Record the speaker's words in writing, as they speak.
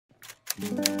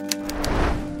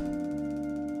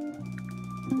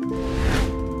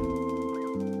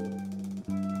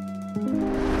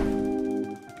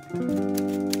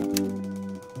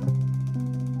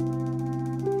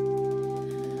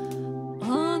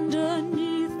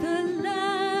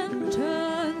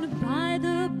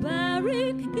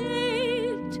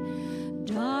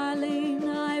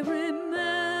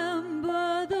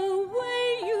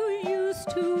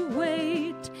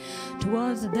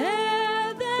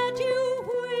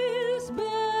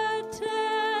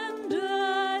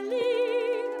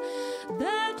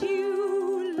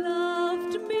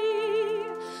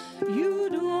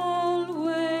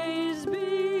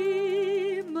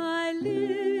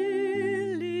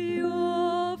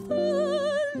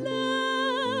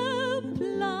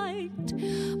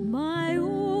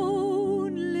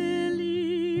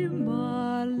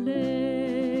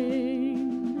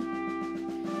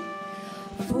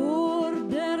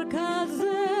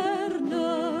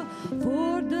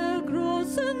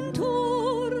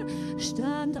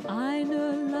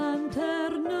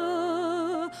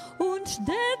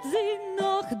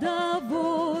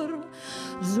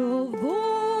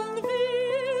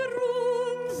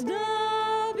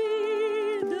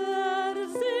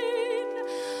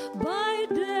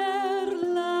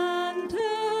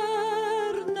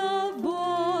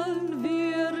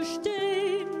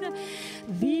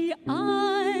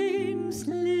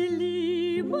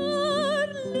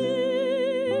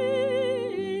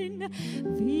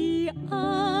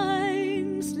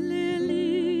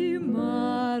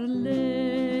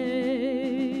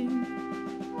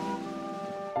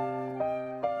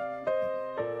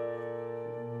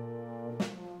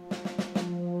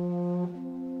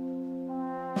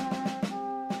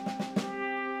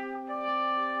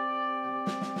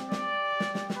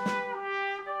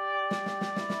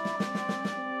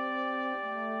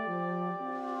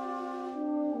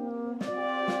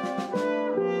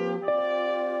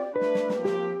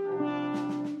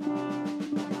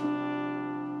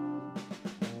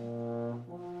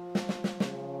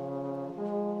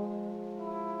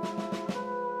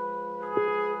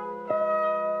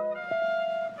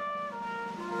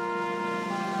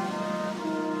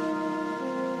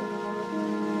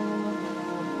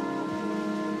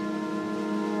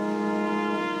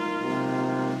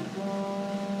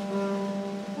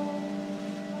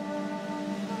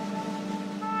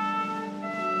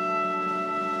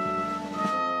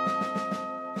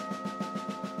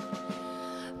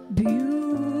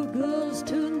Bugles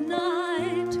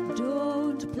tonight,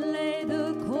 don't play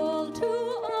the call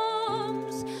to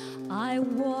arms. I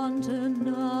want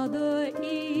another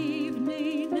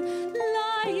evening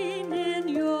lying in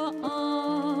your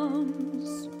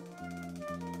arms.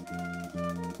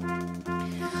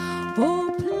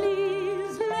 Oh,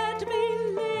 please let me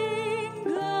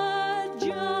linger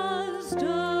just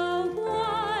a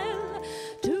while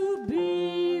to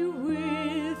be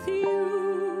with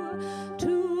you,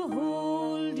 to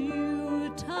hold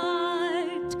you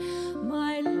tight,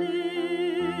 my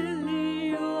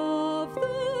lily of the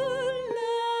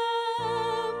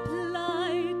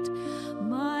lamplight,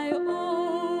 my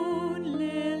own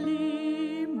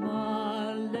Lily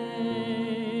Marlene.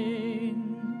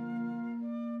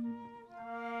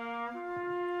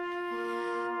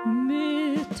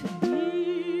 Mit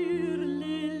dir,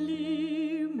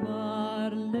 Lily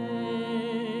Marlene.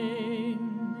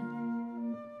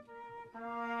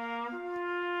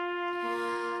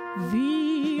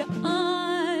 Wie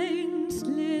einst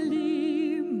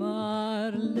Lily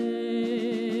Marlene.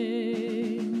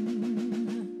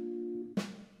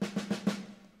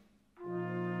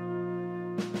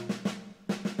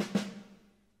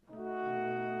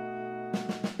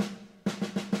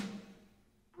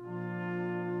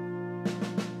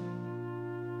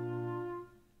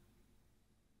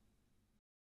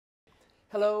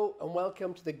 Hello and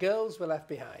welcome to The Girls Were Left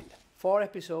Behind, 4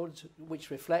 episodes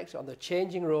which reflect on the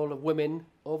changing role of women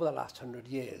over the last 100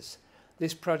 years.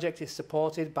 This project is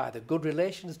supported by the Good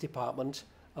Relations Department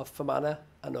of Fermanagh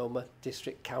and Omagh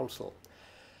District Council.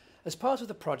 As part of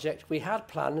the project, we had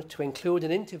planned to include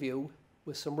an interview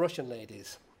with some Russian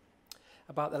ladies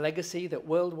about the legacy that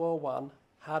World War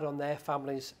I had on their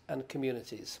families and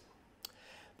communities.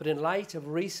 But in light of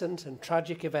recent and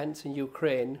tragic events in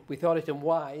Ukraine, we thought it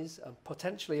unwise and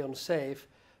potentially unsafe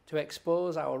to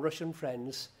expose our Russian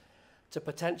friends to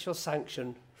potential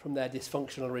sanction from their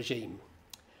dysfunctional regime.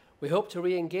 We hope to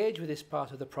re-engage with this part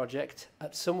of the project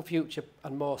at some future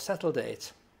and more settled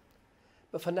date.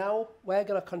 But for now, we're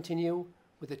going to continue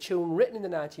with a tune written in the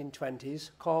 1920s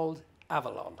called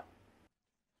Avalon.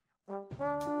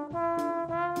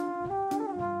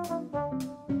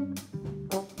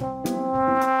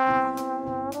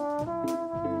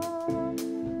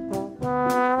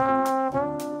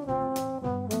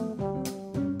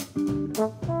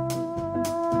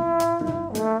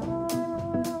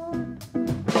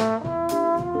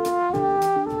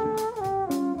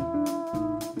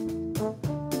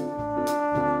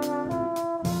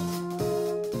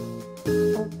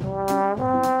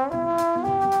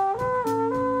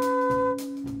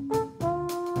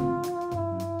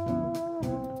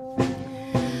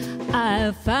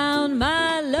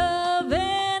 my love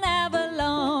in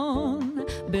Avalon,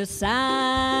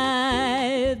 beside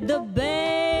the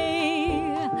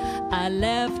bay. I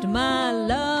left my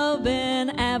love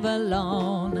in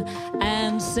Avalon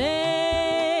and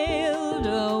sailed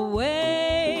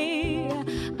away.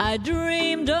 I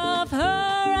dreamed of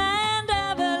her and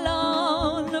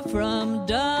Avalon from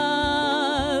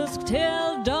dusk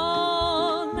till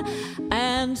dawn,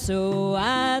 and so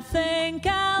I think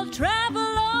I'll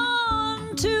travel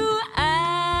on to Avalon.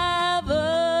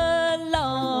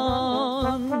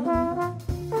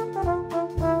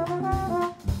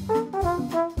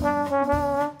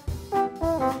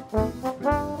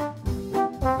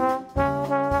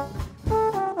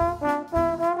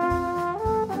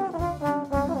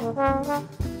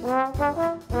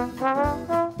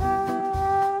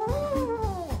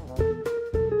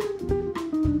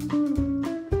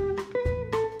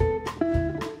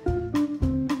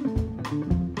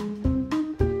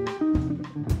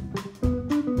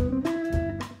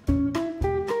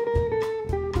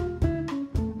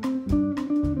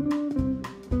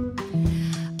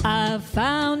 I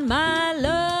found my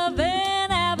love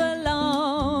in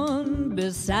Avalon,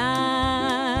 beside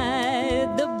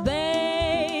the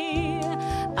bay.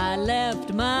 I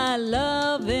left my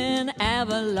love in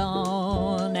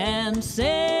Avalon and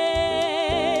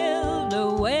sailed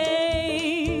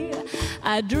away.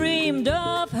 I dreamed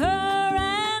of her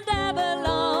and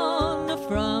Avalon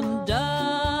from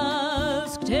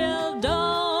dusk till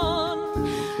dawn,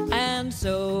 and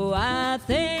so I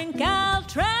think I'll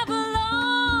travel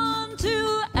on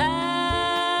to Avalon.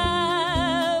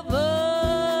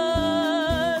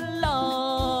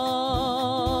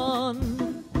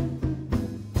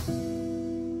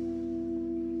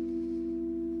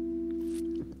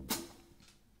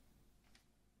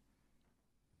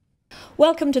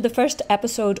 Welcome to the first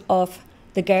episode of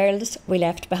The Girls We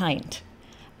Left Behind.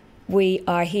 We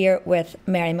are here with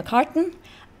Mary McCartan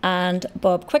and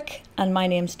Bob Quick, and my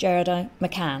name's Gerda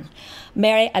McCann.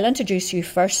 Mary, I'll introduce you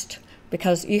first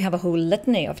because you have a whole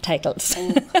litany of titles.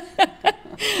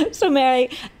 So Mary,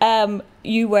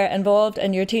 you were involved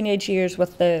in your teenage years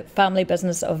with the family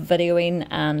business of videoing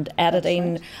and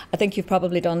editing. Right. I think you've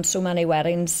probably done so many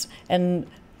weddings in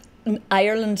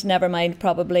Ireland, never mind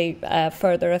probably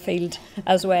further afield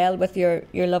as well, with your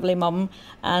lovely mum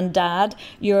and dad.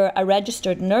 You're a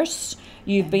registered nurse.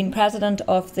 You've been president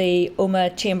of the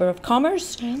Omagh Chamber of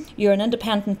Commerce. You're an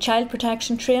independent child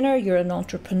protection trainer. You're an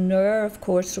entrepreneur, of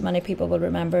course. So many people will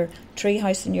remember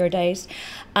Treehouse in your days.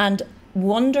 And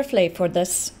wonderfully for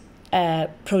this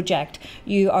project,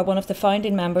 you are one of the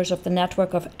founding members of the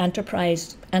network of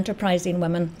enterprising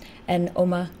women in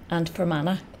Omagh and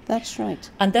Fermanagh. That's right.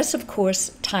 And this, of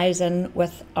course, ties in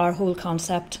with our whole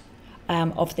concept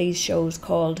of these shows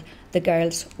called The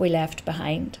Girls We Left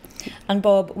Behind. And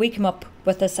Bob, we came up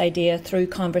with this idea through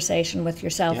conversation with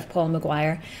yourself, Paul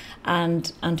Maguire,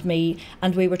 and me,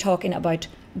 and we were talking about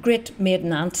great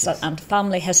maiden aunts and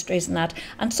family histories and that,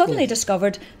 and suddenly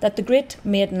discovered that the great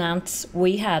maiden aunts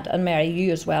we had, and Mary,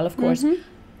 you as well, of course,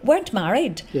 weren't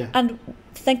married. And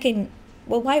thinking,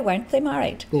 well, why weren't they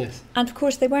married? Yes. And of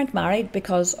course they weren't married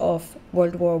because of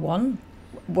World War I,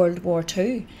 World War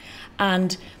II,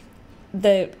 and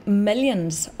the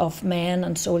millions of men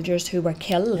and soldiers who were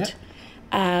killed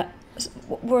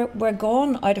were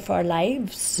gone out of our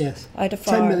lives. Yes. Out of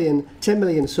 10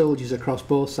 million soldiers across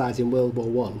both sides in World War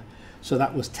One. So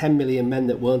that was 10 million men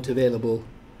that weren't available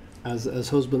as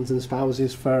husbands and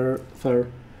spouses for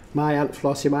my Aunt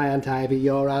Flossie, my Aunt Ivy,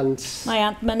 your aunts. My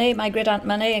Aunt Minnie, my Great Aunt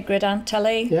Minnie, Great Aunt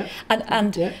Tilly.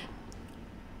 And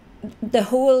the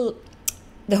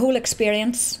whole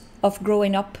experience of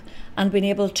growing up and being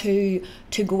able to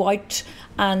go out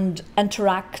and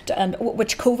interact, and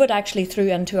which COVID actually threw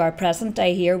into our present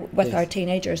day here with our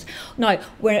teenagers. Now,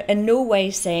 we're in no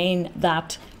way saying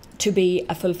that to be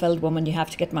a fulfilled woman you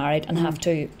have to get married and have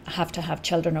to have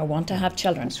children or want to have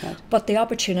children. That's right. But the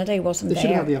opportunity wasn't They there.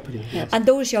 should have the opportunity. Yes. And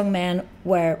those young men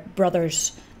were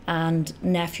brothers and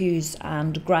nephews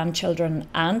and grandchildren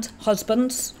and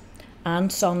husbands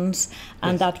and sons,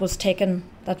 and that was taken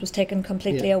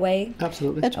completely away.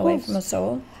 Absolutely. Away from us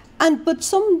all.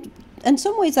 But in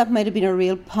some ways that might have been a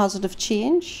real positive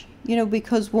change,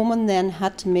 because women then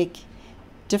had to make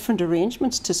different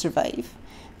arrangements to survive.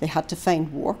 They had to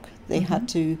find work. They had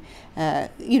to,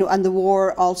 and the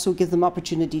war also gave them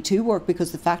opportunity to work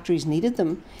because the factories needed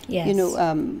them. Yes.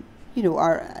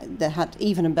 They had,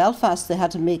 even in Belfast, they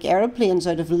had to make aeroplanes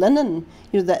out of linen,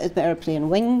 the aeroplane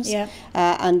wings. Yeah.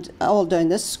 And all down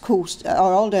this coast,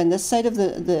 or all down this side of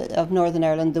of Northern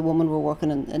Ireland, the women were working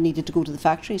and needed to go to the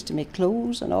factories to make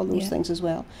clothes and all those things as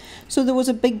well. So there was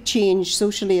a big change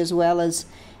socially as well as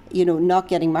you know, not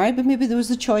getting married, but maybe there was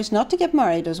the choice not to get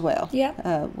married as well,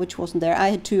 Yeah. which wasn't there. I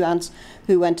had two aunts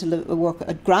who went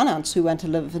to grand-aunts who went to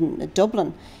live in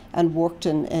Dublin and worked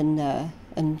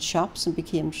in shops and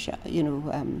became, you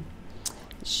know,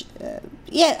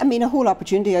 yeah, I mean, a whole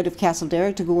opportunity out of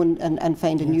Castlederrick to go and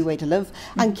find a new way to live,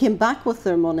 and came back with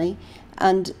their money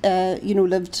and, you know,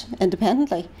 lived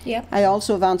independently. Yep. I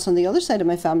also have aunts on the other side of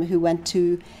my family who went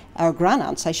to, our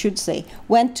grand-aunts, I should say,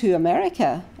 went to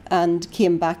America and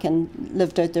came back and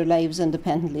lived out their lives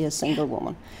independently as single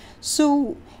woman.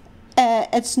 So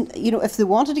it's, you know, if they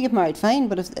wanted to get married, fine,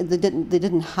 but if they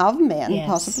didn't have men, Yes.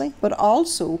 possibly, but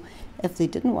also if they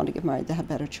didn't want to get married, they had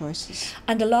better choices.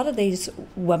 And a lot of these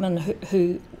women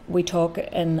who we talk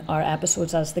in our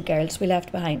episodes as the girls we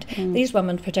left behind, these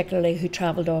women particularly who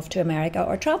travelled off to America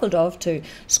or travelled off to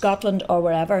Scotland or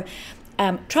wherever,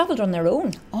 travelled on their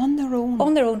own. On their own.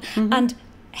 On their own. And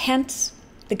hence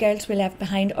the girls we left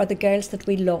behind are the girls that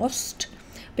we lost,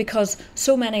 because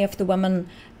so many of the women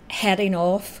heading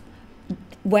off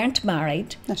weren't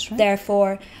married. That's right.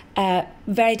 Therefore,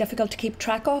 very difficult to keep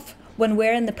track of. When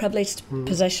we're in the privileged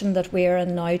position that we're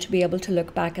in now, to be able to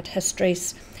look back at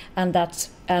histories and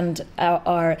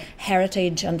our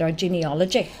heritage and our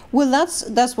genealogy. Well,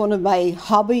 that's one of my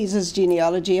hobbies is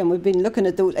genealogy, and we've been looking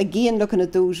at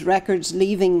those records,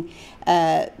 leaving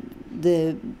the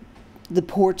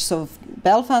ports of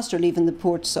Belfast, or leaving the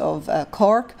ports of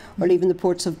Cork, or leaving the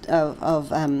ports of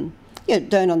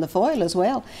down on the Foyle as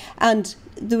well. And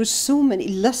there was so many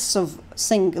lists of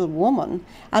single women,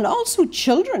 and also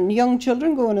young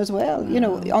children going as well, you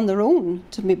know, on their own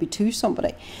to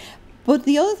somebody. But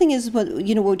the other thing is,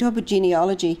 you know, when we talk about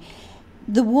genealogy,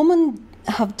 the women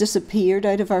have disappeared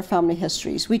out of our family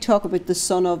histories. We talk about the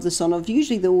son of,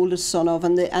 usually the oldest son of,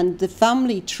 and the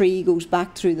family tree goes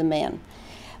back through the men.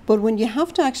 But when you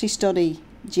have to actually study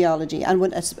genealogy,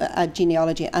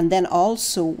 and then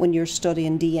also when you're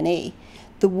studying DNA,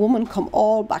 the woman come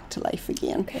all back to life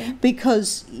again,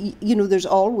 because you know there's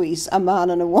always a man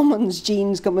and a woman's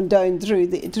genes coming down through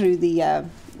the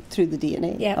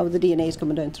DNA, or the DNA is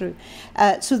coming down through.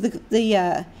 So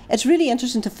it's really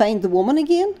interesting to find the woman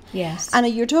again. Yes. And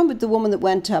you're talking about the woman that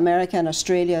went to America and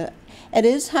Australia. It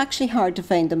is actually hard to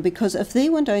find them, because if they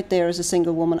went out there as a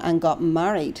single woman and got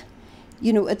married,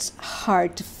 you know, it's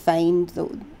hard to find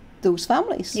those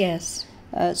families. Yes.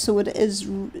 So it is.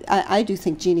 I do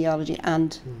think genealogy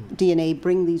and DNA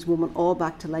bring these women all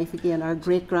back to life again. Our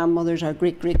great grandmothers, our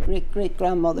great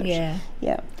grandmothers. Yeah.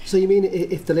 Yeah. So you mean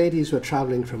if the ladies were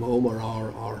travelling from home or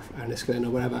Enniskillen or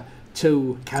wherever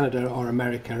to Canada or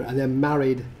America and then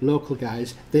married local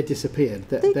guys, they disappeared.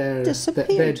 They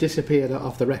disappeared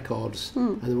off the records,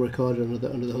 and they were recorded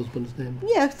under the husband's name.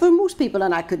 Yeah, for most people,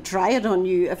 and I could try it on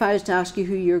you. If I was to ask you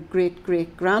who your great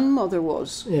grandmother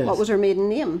was, yes. What was her maiden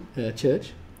name?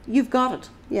 Church. You've got it.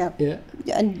 Yeah. Yeah.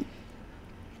 And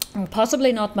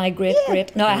possibly not my great.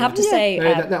 No, I have to say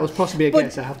that was possibly a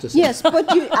guess. I have to say. Yes, but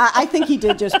I think he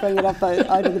did just bring it up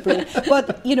out of the brain.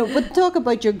 But you know, talk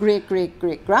about your great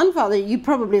grandfather. You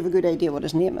probably have a good idea what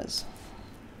his name is.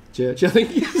 Church, I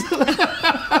think.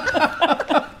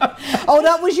 Oh,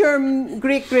 that was your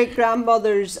great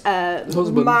grandmother's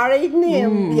married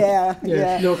name.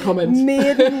 Yeah. No comments.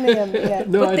 Maiden name. Yeah.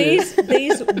 No but idea.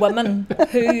 these women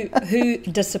who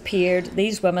disappeared,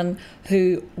 these women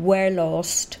who were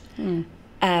lost,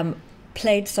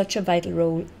 played such a vital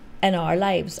role in our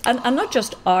lives, and not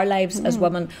just our lives as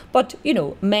women, but you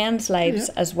know, men's lives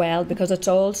as well, because it's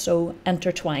all so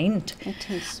intertwined. It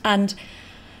is. And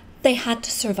they had to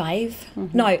survive.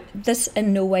 Now, this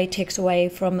in no way takes away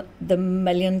from the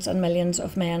millions and millions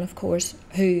of men, of course,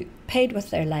 who paid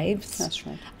with their lives. That's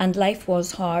right. And life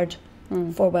was hard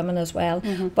for women as well.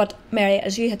 But Mary,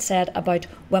 as you had said about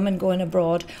women going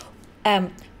abroad,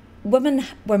 women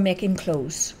were making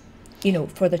clothes, you know,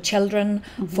 for the children,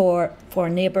 for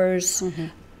neighbours.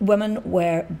 Women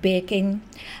were baking.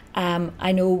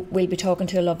 I know we'll be talking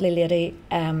to a lovely lady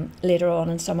later on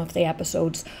in some of the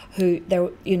episodes who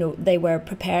they were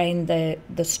preparing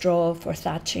the straw for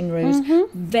thatching roofs.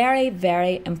 Very,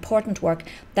 very important work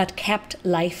that kept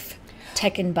life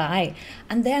ticking by.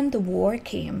 And then the war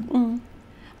came,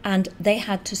 and they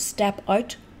had to step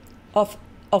out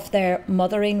of their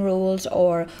mothering roles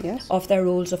or of their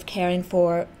roles of caring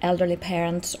for elderly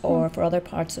parents or for other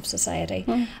parts of society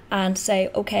and say,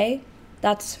 okay,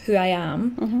 that's who I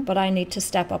am, but I need to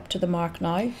step up to the mark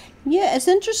now. Yeah, it's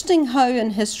interesting how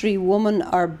in history women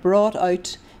are brought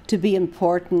out to be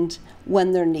important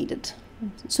when they're needed.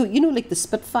 So, you know, like the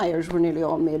Spitfires were nearly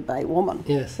all made by women.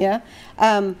 Yes. Yeah.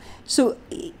 So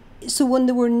so when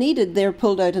they were needed, they're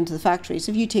pulled out into the factories.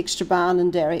 If you take Strabane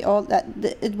and Derry, all that,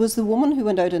 it was the woman who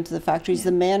went out into the factories.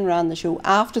 The men ran the show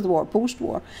after the war,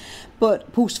 post-war,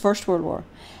 but post-First World War.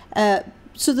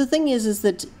 So the thing is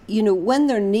that, you know, when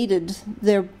they're needed,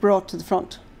 they're brought to the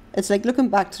front. It's like looking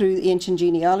back through ancient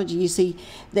genealogy, you see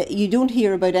that you don't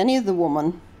hear about any of the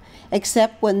women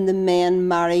except when the men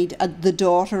married the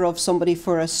daughter of somebody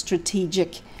for a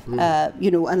strategic, you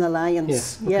know, an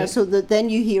alliance. Yeah, okay. So that then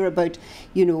you hear about,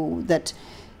 you know, that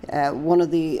one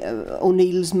of the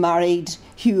O'Neills married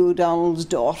Hugh O'Donnell's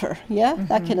daughter,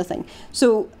 that kind of thing.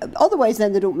 So otherwise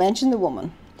then they don't mention the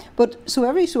woman. But so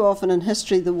every so often in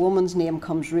history, the woman's name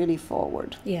comes really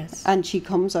forward. Yes. And she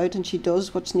comes out and she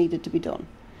does what's needed to be done.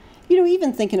 You know,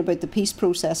 even thinking about the peace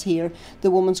process here,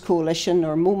 the Women's Coalition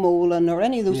or Momolan or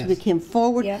any of those who came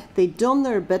forward, they'd done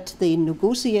their bit, they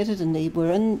negotiated and they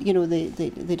were in, you know, they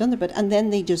done their bit, and then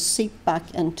they just seep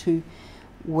back into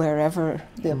wherever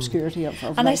the obscurity of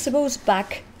And life. I suppose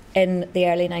back in the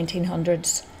early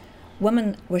 1900s,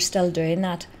 women were still doing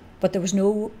that, but there was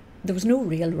no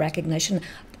real recognition.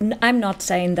 I'm not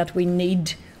saying that we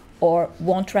need or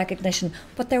want recognition,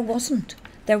 but there wasn't.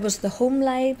 There was the home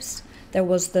lives, there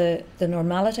was the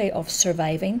normality of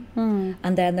surviving,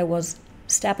 and then there was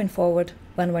stepping forward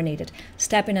when we're needed,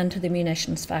 stepping into the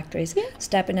munitions factories,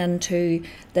 stepping into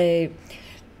the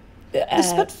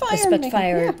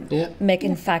Spitfire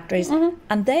making factories.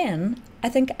 And then I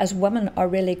think as women are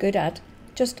really good at,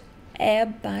 just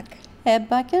ebb back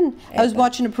in. I was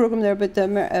watching a programme there about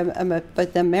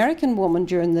the American woman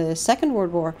during the Second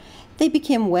World War. They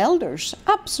became welders.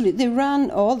 Absolutely, they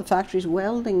ran all the factories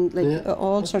welding,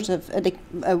 all sorts of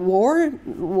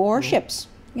warships.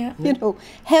 You know,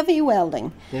 heavy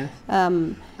welding.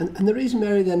 And the reason,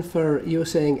 Mary, then, for you were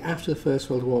saying after the First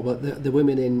World War, but the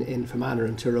women in Fermanagh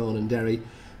and Tyrone and Derry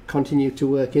continued to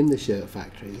work in the shirt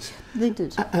factories. They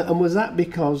did. And was that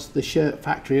because the shirt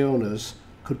factory owners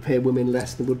could pay women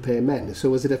less than would pay men?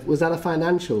 So was that a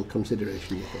financial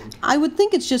consideration, you think? I would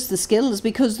think it's just the skills,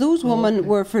 because those women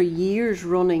were for years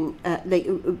running,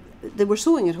 they were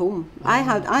sewing at home. I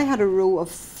had a row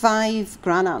of 5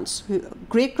 grandaunts,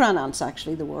 great grandaunts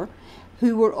actually they were,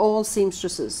 who were all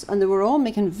seamstresses, and they were all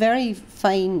making very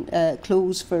fine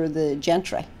clothes for the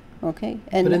gentry. Okay,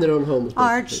 but in their own homes.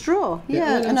 Ard straw,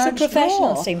 and so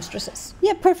professional seamstresses.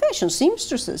 Yeah, professional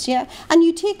seamstresses. Yeah, and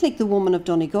you take like the woman of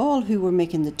Donegal who were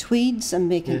making the tweeds and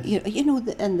making you know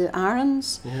and the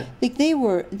arons. Like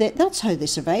that's how they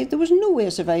survived. There was no way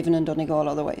of surviving in Donegal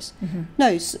otherwise.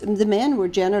 Now the men were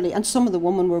generally, and some of the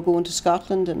women were going to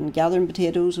Scotland and gathering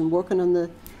potatoes and working on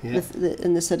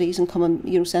in the cities and coming,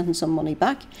 you know, sending some money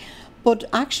back. But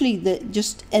actually,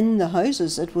 just in the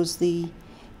houses, it was the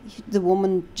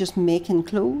woman just making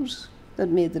clothes that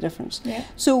made the difference.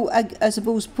 So I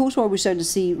suppose post-war we started to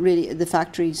see really the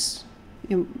factories,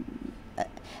 you know,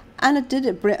 and it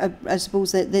did. I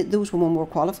suppose that those women were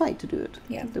qualified to do it.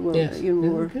 They were, you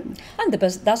know, and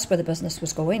that's where the business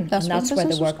was going, and that's where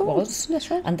the work was. That's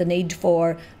right. And the need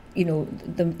for, you know,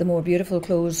 the more beautiful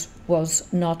clothes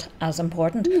was not as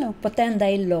important. No. But then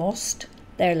they lost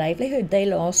their livelihood. They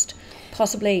lost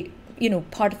possibly, you know,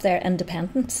 part of their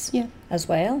independence as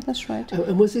well. That's right.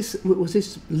 And was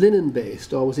this linen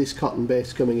based, or was this cotton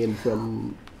based coming in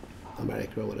from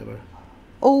America or whatever?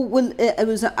 Oh well, it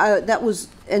was that was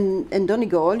in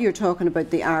Donegal. You're talking about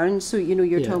the irons, so you know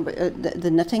you're talking about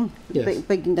the knitting,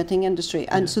 big knitting industry,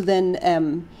 and so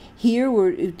then here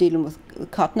we're dealing with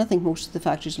cotton. I think most of the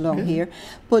factories along here,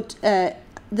 but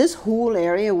this whole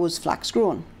area was flax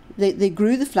grown. They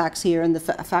grew the flax here, and the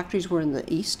factories were in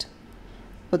the east.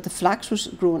 But the flax was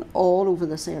grown all over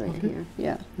this area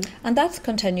here, And that's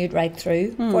continued right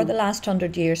through for the last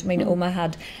 100 years. I mean, Omagh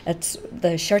had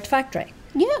the shirt factory.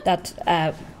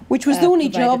 That which was the only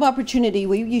job opportunity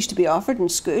we used to be offered in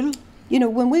school. You know,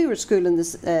 when we were at school in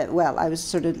this, I was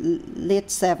sort of late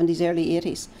 70s, early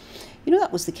 80s. You know,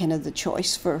 that was the kind of the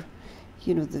choice for,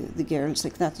 you know, the girls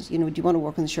like that. You know, do you want to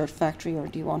work in the shirt factory or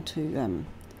do you want to?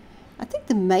 I think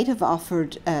they might have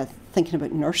offered thinking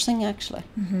about nursing actually.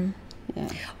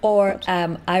 Or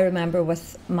I remember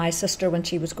with my sister when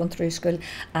she was going through school,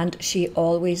 and she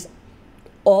always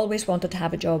wanted to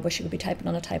have a job where she would be typing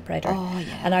on a typewriter.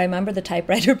 And I remember the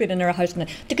typewriter being in her house and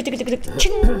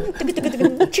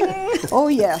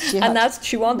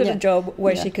she wanted a job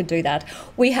where she could do that.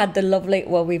 We had the lovely,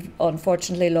 we've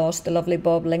unfortunately lost the lovely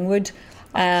Bob Lingwood.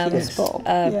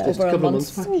 Over a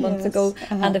month ago,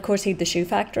 and of course he had the shoe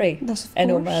factory in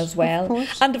Omagh as well,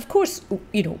 and of course,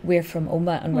 you know, we're from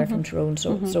Omagh and we're from Tyrone,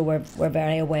 so we're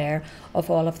very aware of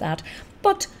all of that.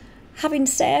 But having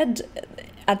said,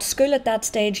 at school at that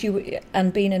stage,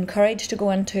 and being encouraged to go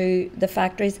into the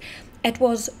factories, it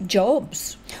was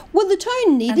jobs. Well, the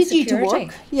town needed you to security.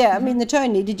 work. Yeah, I mean, the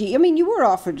town needed you. I mean, you were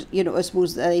offered, you know, I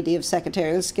suppose the idea of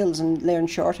secretarial skills and learn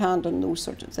shorthand and those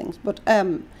sorts of things. But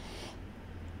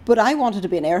I wanted to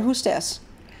be an air hostess.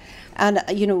 And,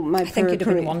 you know, my I think you'd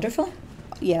have been wonderful.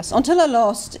 Yes, until I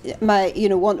lost my, you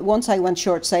know, once I went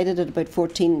short-sighted at about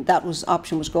 14, that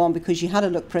option was gone because you had to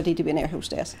look pretty to be an air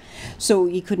hostess. So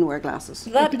you couldn't wear glasses.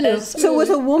 That is So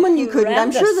as a woman you couldn't.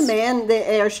 I'm sure the horrendous. men, the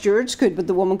air stewards could, but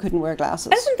the woman couldn't wear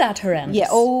glasses. Isn't that horrendous? Yeah,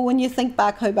 oh, when you think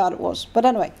back how bad it was. But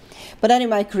anyway,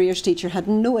 my careers teacher had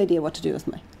no idea what to do with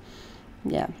me.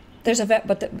 Yeah. There's a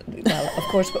well, of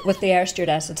course, but with the air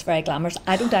stewardess, it's very glamorous.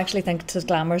 I don't actually think it's as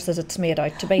glamorous as it's made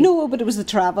out to be. No, but it was the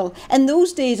travel. In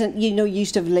those days, you know, you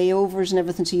used to have layovers and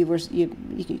everything, so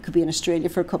you could be in Australia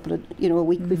for a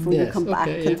week before you come back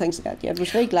and things like that. Yeah, it was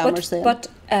very glamorous then. But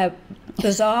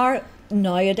bizarre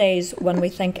nowadays when we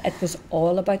think it was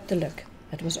all about the look.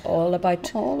 It was all about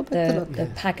the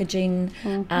packaging.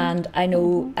 And I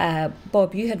know,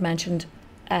 Bob, you had mentioned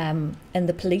in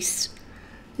the police.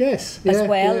 Yes, as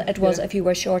well, it was if you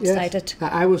were short-sighted.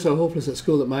 Yes. I was so hopeless at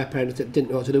school that my parents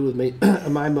didn't know what to do with me.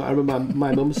 And I remember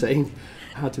my mum saying,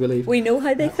 hard to believe. We know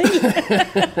how they feel.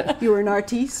 You were an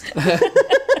artiste.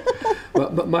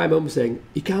 but my mum saying,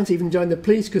 you can't even join the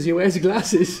police because he wears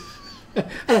glasses.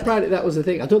 And apparently that was the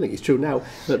thing. I don't think it's true now,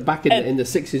 but back in the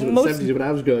 60s and 70s when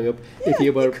I was growing up, if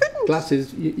you wore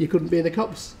glasses, you couldn't be in the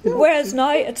cops. You know? Whereas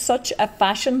now it's such a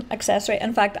fashion accessory.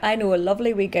 In fact, I know a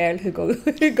lovely wee girl who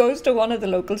goes to one of the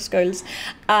local schools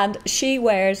and she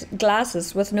wears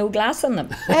glasses with no glass in them.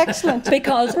 Excellent.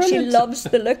 Because Brilliant. she loves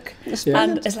the look. Yeah.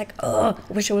 And it's like, oh,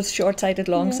 I wish I was short-sighted,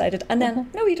 long-sighted. And then,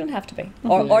 no, you don't have to be.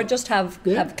 Or just have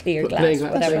clear glass,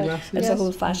 whatever. Glass, it's a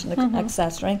whole fashion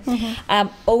accessory.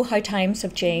 Oh, how times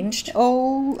have changed.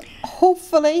 Oh,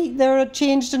 hopefully they're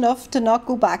changed enough to not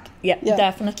go back. Yeah,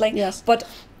 definitely. Yes. But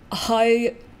how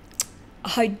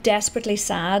desperately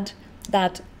sad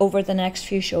that over the next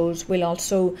few shows we'll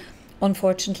also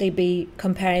unfortunately be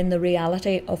comparing the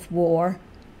reality of war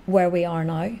where we are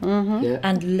now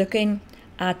and looking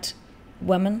at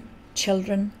women,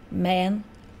 children, men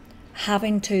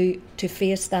having to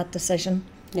face that decision.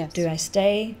 Yes. Do I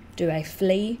stay? Do I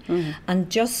flee? And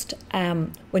just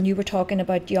when you were talking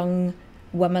about young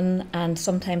women and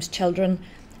sometimes children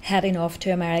heading off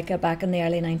to America back in the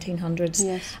early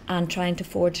 1900s and trying to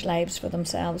forge lives for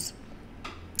themselves,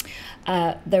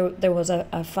 there was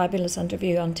a fabulous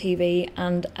interview on TV,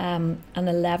 and an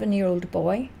 11-year-old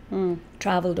boy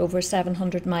travelled over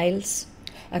 700 miles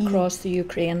across the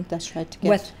Ukraine. That's right.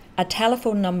 With a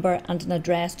telephone number and an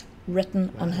address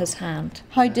written on his hand.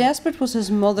 How desperate was his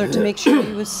mother to make sure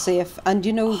he was safe? And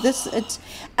you know,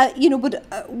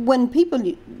 when people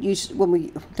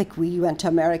we went to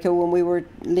America when we were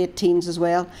late teens as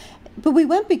well, but we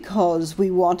went because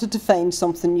we wanted to find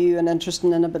something new and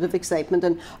interesting and a bit of excitement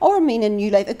or in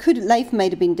new life. Life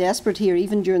might have been desperate here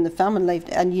even during the famine life,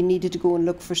 and you needed to go and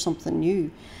look for something new.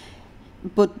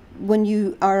 But when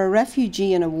you are a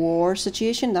refugee in a war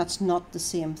situation, that's not the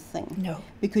same thing. No.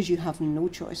 Because you have no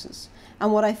choices.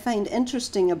 And what I find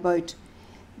interesting about,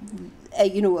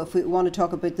 if we want to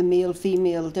talk about the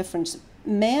male-female difference,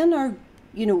 men are,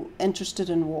 interested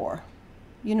in war.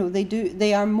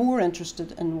 They are more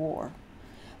interested in war.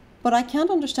 But I can't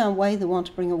understand why they want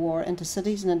to bring a war into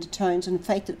cities and into towns and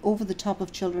fight it over the top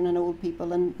of children and old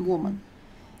people and women.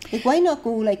 Like, why not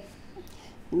go like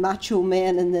macho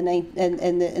men in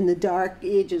the dark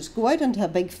ages, go out into a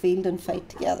big field and fight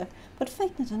together, but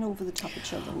fighting it in over the top of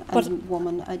children and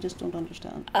women, I just don't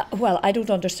understand. Well, I don't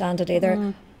understand it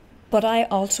either. But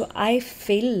I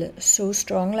feel so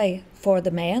strongly for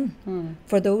the men,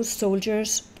 for those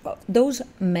soldiers, those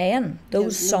men,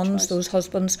 those sons, those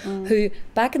husbands who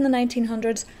back in the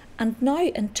 1900s and now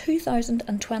in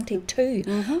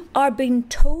 2022 are being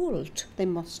told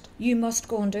you must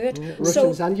go and do it.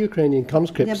 Russians and Ukrainian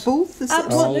conscripts. Yeah, both.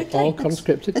 Absolutely. All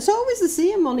conscripted. It's always the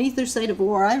same on either side of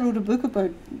war. I wrote a book about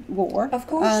war. Of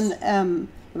course. And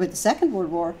about the Second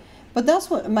World War. But that's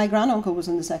what my granduncle was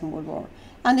in the Second World War.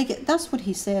 And that's what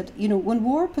he said. When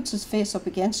war puts his face up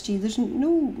against you, there's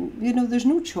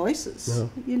no choices.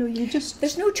 No.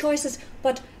 There's no choices,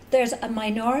 but there's a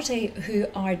minority who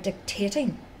are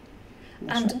dictating.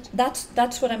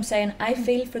 That's what I'm saying. I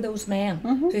feel for those men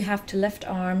who have to lift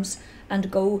arms and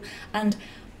go. And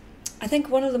I think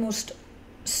one of the most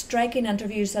striking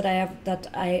interviews that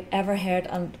I ever heard,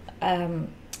 and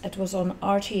it was on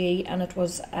RTE, and it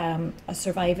was a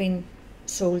surviving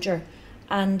soldier,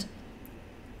 and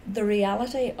the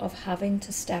reality of having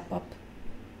to step up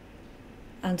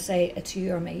and say it's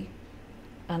you or me,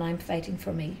 and I'm fighting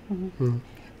for me,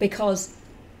 because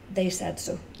they said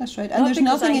so. That's right. Not And there's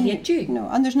because nothing I in hate you. No,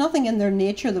 and there's nothing in their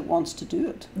nature that wants to do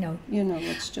it. No. You know,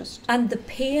 it's just. And the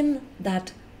pain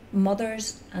that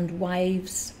mothers and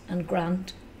wives and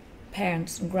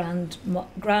grandparents and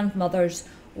grandmothers,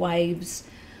 wives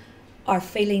are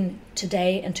feeling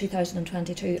today in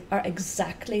 2022 are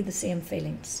exactly the same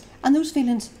feelings. And those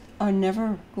feelings are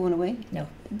never going away. No.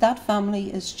 That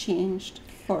family is changed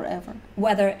forever.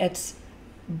 Whether it's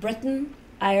Britain,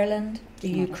 Ireland, the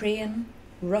Ukraine,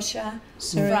 Russia,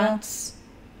 Syria. France,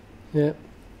 Yeah.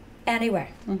 anywhere.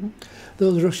 Mm-hmm.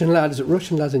 Those Russian lads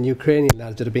and Ukrainian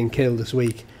lads that have been killed this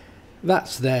week,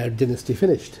 that's their dynasty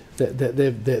finished.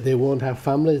 They won't have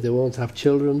families, they won't have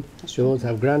children, they won't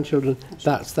have grandchildren.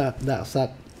 That's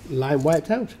that line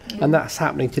wiped out. Yeah. And that's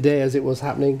happening today as it was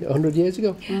happening 100 years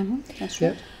ago. Mm-hmm. That's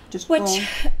right. Yeah. Just Which,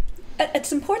 gone.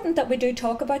 it's important that we do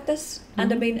talk about this.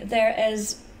 And I mean, there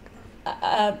is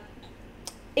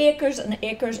acres and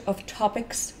acres of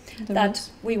topics that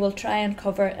we will try and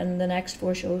cover in the next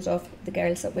 4 shows of The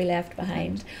Girls That We Left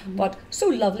Behind. Mm-hmm. But so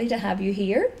lovely to have you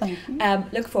here. Thank you.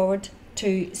 Look forward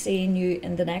to seeing you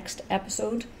in the next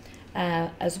episode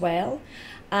as well.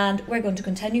 And we're going to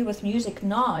continue with music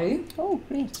now. Oh,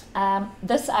 great.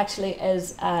 This actually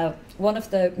is one of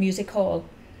the music hall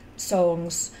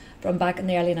songs from back in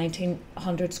the early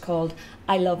 1900s called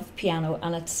I Love Piano,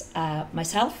 and it's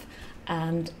myself,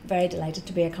 and very delighted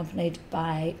to be accompanied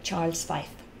by Charles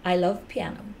Fife. I Love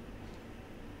Piano.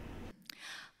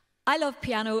 I Love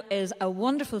Piano is a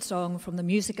wonderful song from the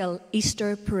musical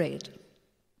Easter Parade.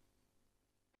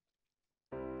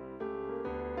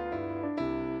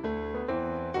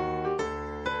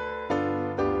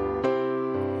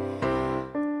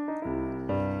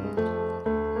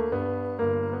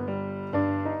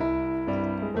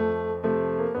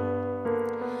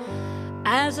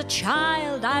 As a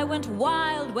child, I went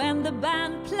wild when the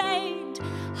band played.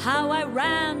 How I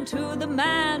ran to the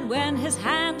man when his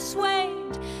hand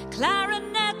swayed.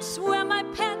 Clarinets were my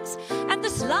pets, and the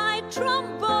slide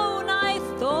trombone I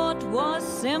thought was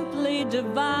simply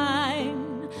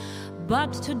divine.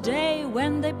 But today,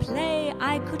 when they play,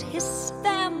 I could hiss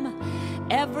them.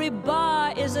 Every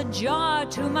bar is a jar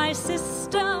to my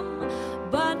system.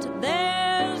 But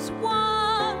there's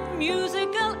one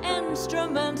musical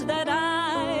instrument that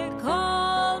I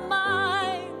call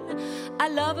mine. I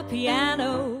love a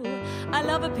piano, I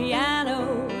love a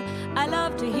piano. I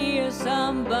love to hear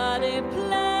somebody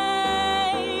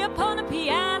play upon a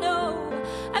piano,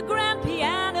 a grand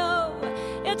piano.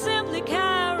 It simply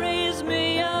carries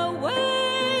me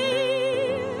away.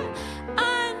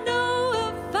 I know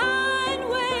a fine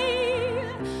way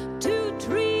to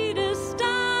treat a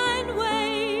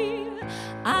Steinway.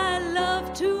 I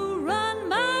love to run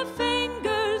my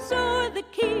fingers o'er the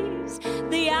keys,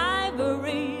 the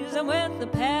ivories, and with the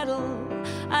pedal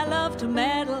I love to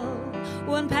meddle.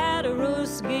 When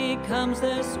Paderewski comes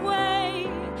this way,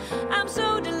 I'm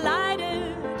so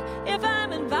delighted if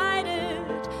I'm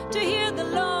invited to hear the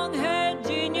long-haired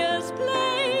genius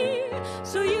play.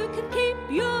 So you can keep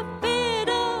your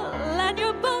fiddle and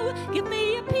your bow. Give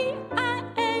me a P-I-A-N-O-O.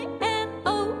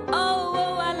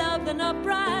 I love an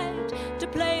upright to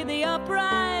play the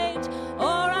upright,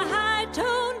 or a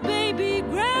high-toned baby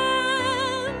grand.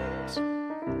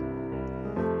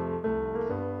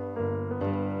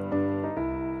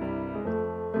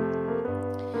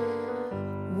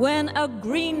 When a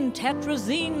green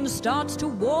tetrazine starts to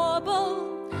warble,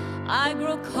 I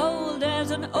grow cold as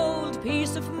an old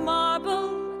piece of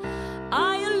marble.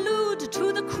 I allude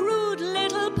to the crude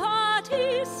little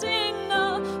party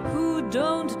singer who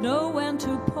don't know when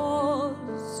to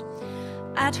pause.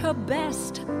 At her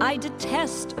best, I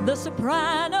detest the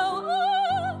soprano,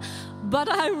 but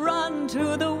I run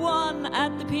to the one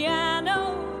at the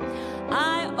piano.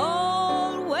 I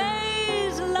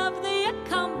always love the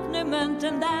accompaniment,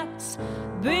 and that's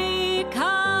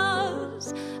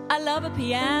because I love a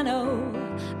piano,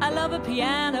 I love a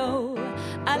piano.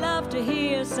 I love to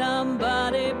hear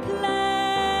somebody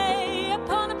play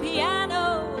upon a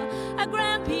piano, a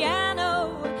grand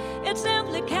piano. It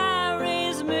simply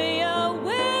carries me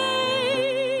away.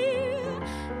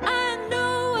 I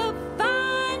know a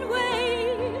fine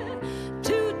way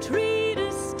to treat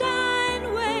a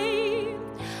Steinway.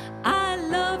 I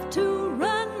love to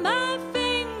run my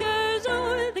fingers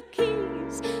o'er the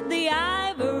keys, the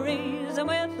ivories, and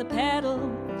with the pedal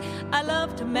I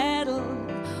love to meddle.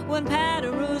 When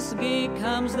Paderewski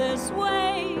comes this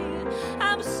way,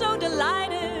 I'm so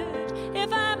delighted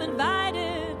if I'm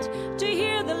invited to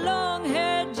hear the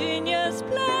long-haired genius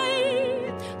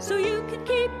play. So you can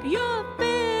keep your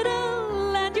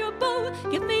fiddle and your bow.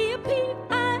 Give me a P-I-A-N-O-O-O.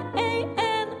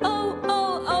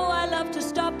 I love to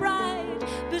stop right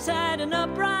beside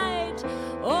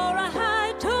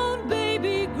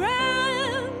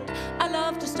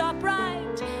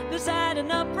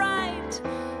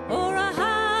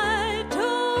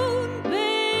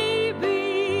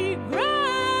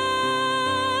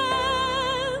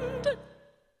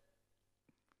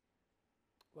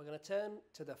turn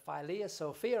to the Philea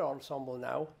Sophia Ensemble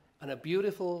now and a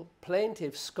beautiful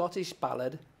plaintive Scottish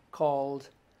ballad called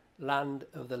Land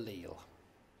of the Leal.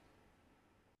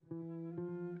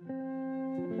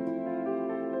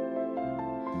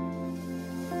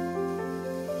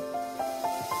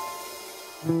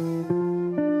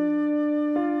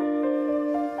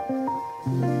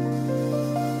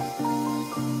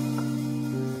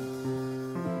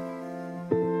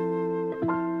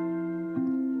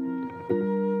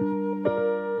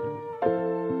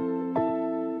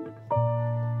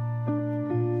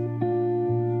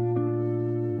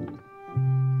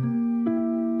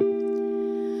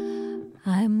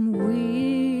 I'm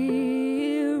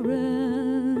wearing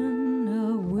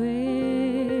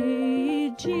away,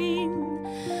 Jean,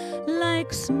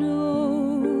 like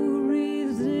snow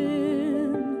wreaths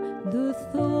in the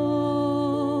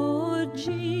thaw,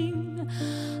 Jean.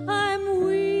 I'm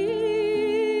wearing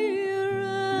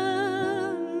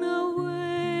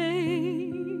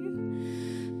away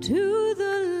to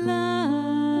the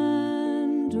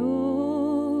land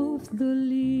of the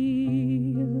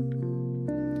leal.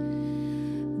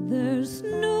 There's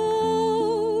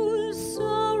no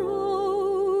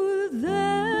sorrow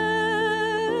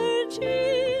there,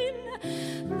 Jean.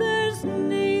 There's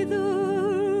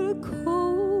neither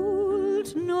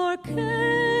cold nor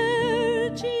care,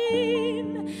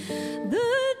 Jean.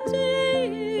 The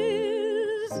day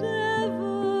is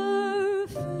ever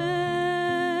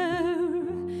fair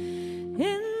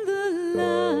in the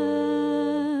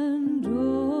land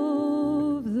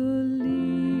of the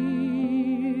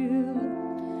leal.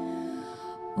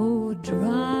 Oh,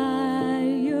 dry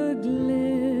your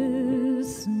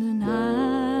glistening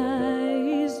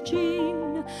eyes,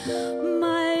 Jean.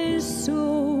 My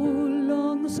soul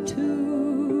longs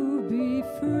to be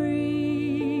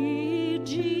free,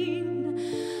 Jean.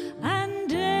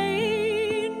 And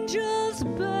angels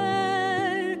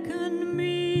beckon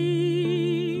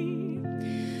me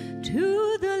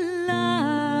to the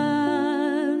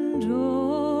land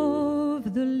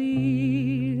of the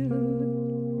leal.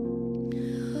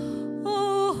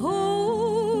 Oh,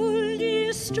 hold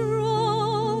ye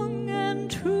strong and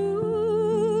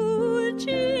true,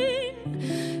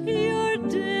 Jean. Your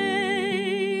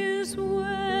day is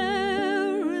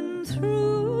wearing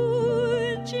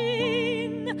through,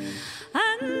 Jean,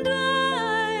 and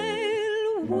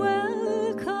I'll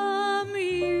welcome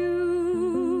you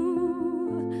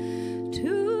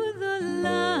to the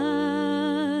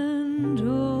land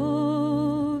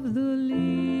of the leal.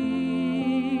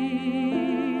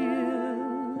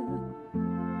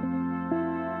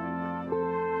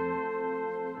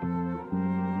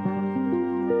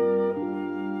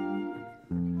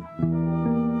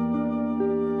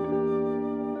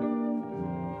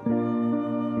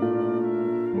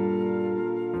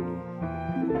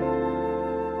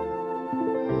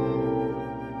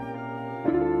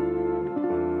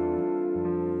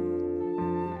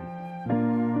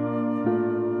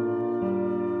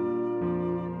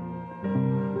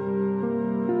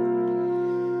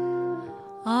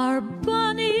 Our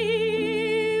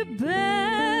bonny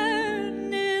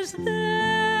bairn is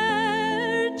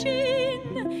there,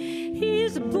 Jean.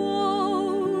 He's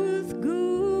both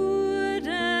good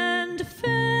and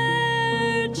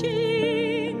fair,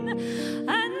 Jean.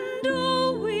 And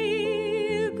oh,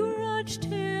 we grudged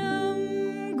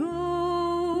him go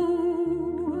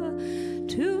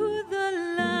to the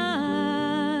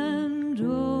land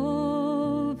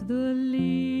of the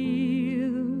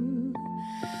leal.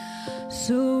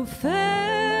 So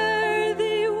fare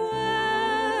thee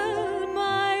well,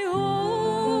 my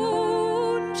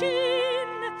own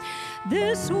Jean.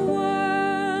 This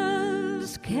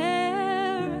world's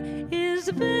care is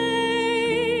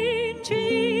vain,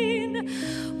 Jean.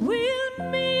 We'll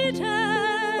meet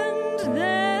and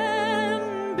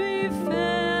then be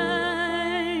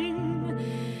fain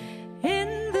in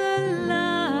the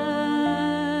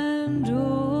land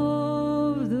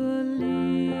of the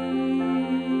leal.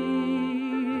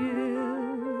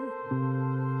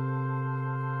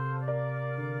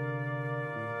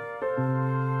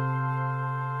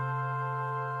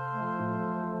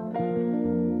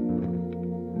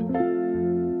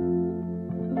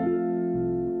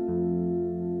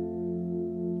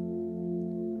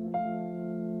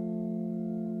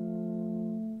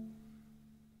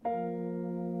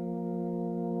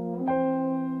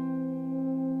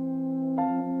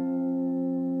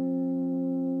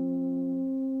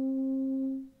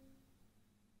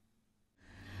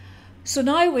 So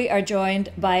now we are joined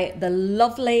by the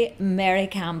lovely Mary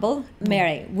Campbell.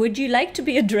 Mary, would you like to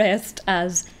be addressed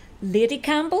as Lady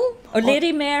Campbell or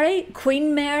Lady Mary,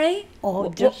 Queen Mary? Oh,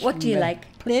 What do you like?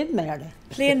 Plain Mary.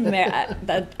 Plain Mary.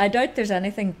 I doubt there's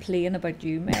anything plain about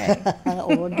you, Mary. Oh, I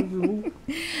don't know.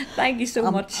 Thank you so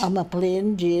much. I'm a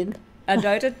plain Jane. I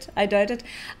doubt it.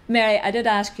 Mary, I did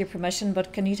ask your permission,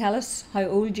 but can you tell us how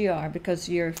old you are? Because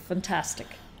you're fantastic.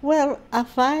 Well,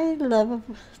 if I live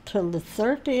till the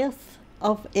 30th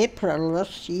of April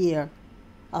this year,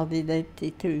 I'll be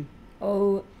 92.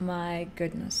 Oh my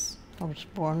goodness. I was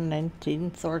born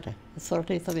 1930, the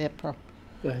 30th of April.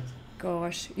 Right.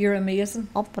 Gosh, you're amazing.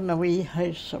 Up in a wee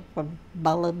house up in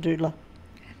Balladoola,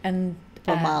 And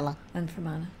Fermanagh.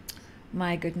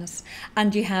 My goodness.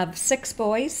 And you have 6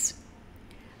 boys.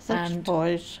 6 and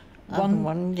boys and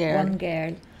one girl. One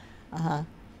girl. Uh-huh.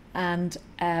 And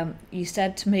you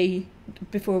said to me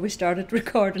before we started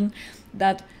recording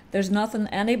that there's nothing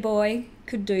any boy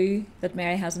could do that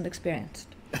Mary hasn't experienced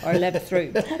or lived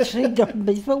through. She done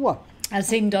before. As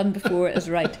seen done before is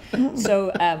right.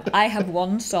 So I have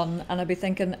one son, and I'd be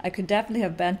thinking I could definitely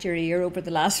have bent your ear over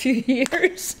the last few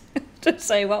years to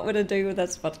say what would I do with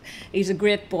this. But he's a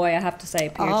great boy, I have to say,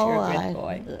 Pierce. You're a great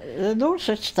boy. No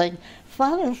such thing.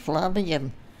 Father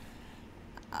Flanagan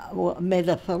made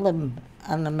a film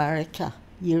in America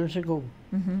years ago,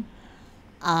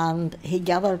 and he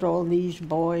gathered all these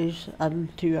boys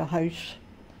into a house,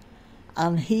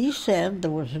 and he said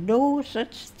there was no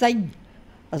such thing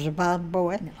as a bad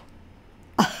boy.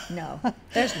 No,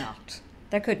 there's not.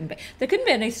 There couldn't be. There couldn't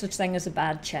be any such thing as a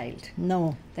bad child.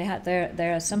 No.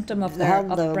 They're a symptom of They their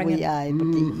have their upbringing. wee eye, but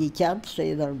you can't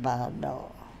say they're bad,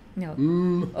 no.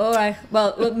 No. All right.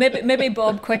 Well, maybe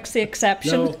Bob Quick's the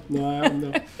exception. No, I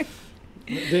am not.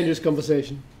 Dangerous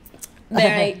conversation.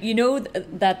 Mary, you know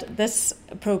that this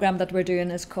programme that we're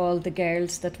doing is called The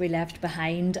Girls That We Left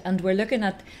Behind, and we're looking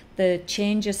at the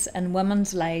changes in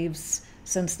women's lives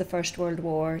since the First World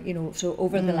War, you know, so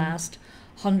over the last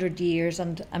 100 years,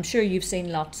 and I'm sure you've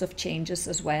seen lots of changes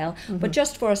as well. But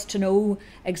just for us to know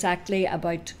exactly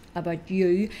about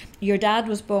you, your dad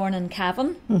was born in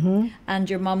Cavan, and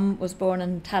your mum was born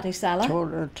in Tattisala,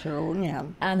 Tyrone, yeah.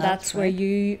 and that's where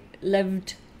you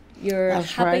lived your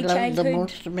That's where I happy lived childhood. the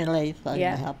most of my life. I had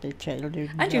Yeah. a happy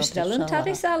childhood. And you're still in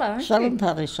Tattisala, aren't Still you? in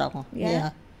Tattisala,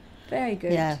 yeah. Very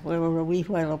good. Yeah, we were a wee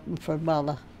while up in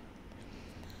Fermanagh.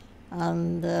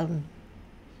 And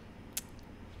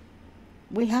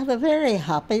we had a very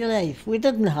happy life. We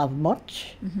didn't have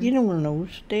much, you know, in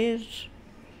those days.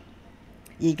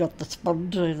 You got the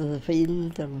spuds out of the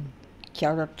field and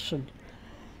carrots and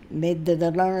made the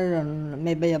dinner and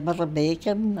maybe a bit of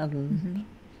bacon and...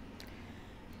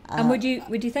 And would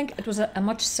you think it was a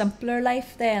much simpler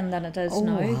life then than it is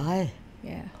now? Aye.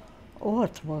 Yeah. Oh,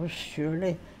 it was,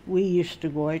 surely. We used to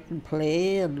go out and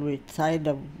play, and we'd tie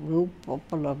the rope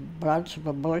up on a branch of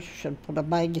a bush and put a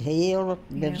big hay on it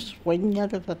and made a swing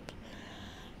out of it,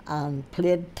 and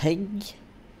played tig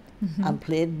and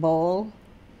played ball.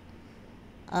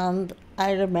 And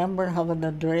I remember having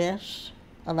a dress,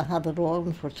 and I had it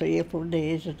on for 3 or 4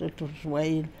 days, and it was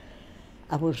wild.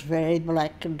 I was very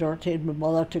black and dirty, and my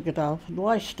mother took it off and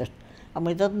washed it. And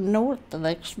we didn't know it the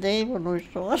next day when we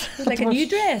saw it. It was like a new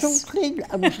dress. So clean.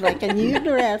 It was like a new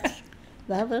dress.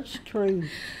 That is true.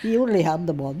 You only had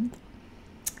the one.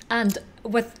 And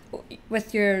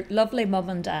with your lovely mum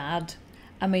and dad,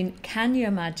 I mean, can you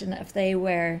imagine if they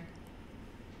were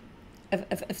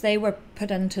if they were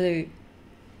put in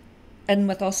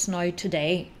with us now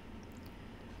today?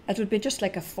 It would be just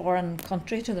like a foreign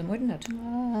country to them, wouldn't it?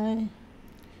 Aye.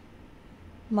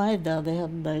 My daddy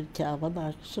had a Cavan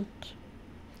accent.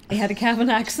 He had a Cavan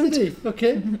accent.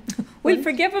 Okay. We'll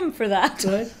forgive him for that.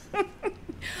 Right.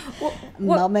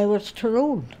 What? Mummy was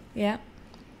Tyrone, Yeah,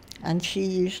 and she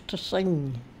used to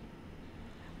sing.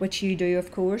 which you do,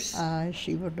 of course.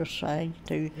 She would have sang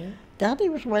too. Yeah. Daddy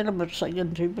was well about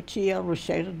singing too, but she always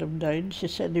shouted him down. She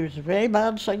said he was a very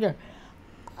bad singer.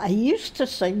 I used to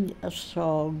sing a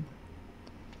song.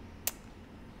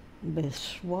 The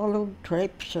swallowed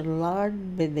tripes and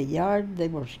lard by the yard they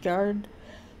were scared.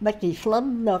 Mickey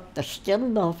Flynn knocked the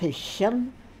skin off his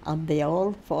shin, and they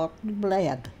all fought and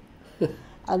bled.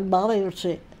 And Mommy would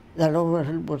say, there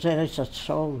never was any such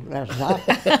song as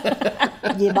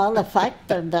that. You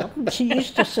manufactured that. And she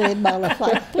used to say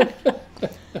manufactured.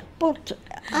 But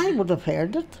I would have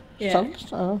heard it since.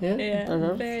 Yeah,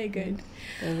 There is- very good.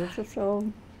 there is a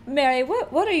song. Mary,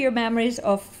 what are your memories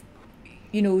of,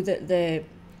 you know, the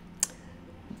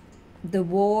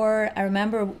war? I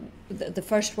remember the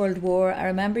First World War. I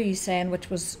remember you saying, which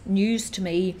was news to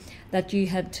me, that you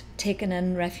had taken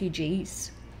in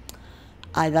refugees.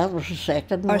 Aye, that was the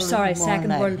Second World War. Second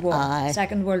now. World War. Aye.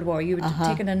 Second World War. You had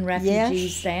taken in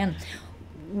refugees Yes. then.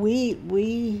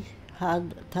 We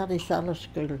had Tattisala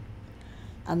School,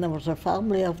 And there was a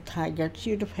family of Taggarts.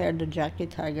 You'd have heard of Jackie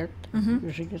Taggart, who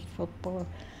was a good footballer.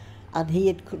 And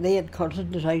they had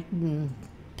cousins out in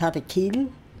Tattakeel,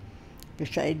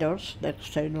 beside us,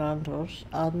 next townland to us,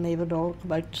 and they would all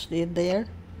come out and stay there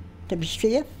to be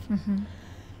safe.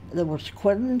 There was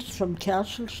Quinns from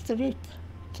Castle Street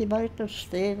came out and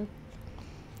stayed,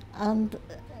 and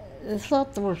they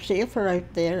thought they were safer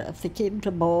out there if they came to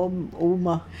bomb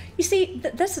Oma. You see,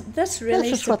 this really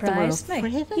This is what they were surprised me.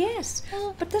 afraid of. Yes,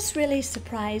 but this really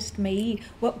surprised me.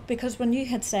 Well, because when you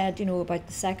had said, you know, about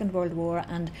the Second World War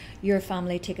and your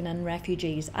family taking in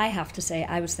refugees, I have to say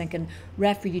I was thinking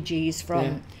refugees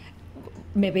from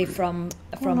maybe from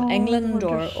No, England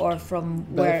we're or from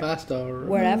Belfast or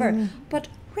wherever, but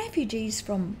refugees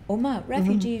from Oma,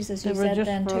 refugees, as They you were said just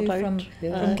then too, brought from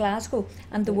out. Glasgow,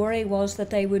 and the worry was that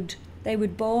they would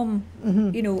bomb,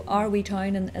 you know, our wee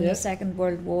town in the Second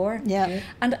World War. Yeah.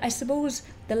 And I suppose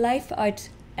the life out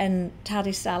in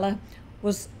Tattysala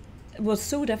was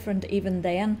so different even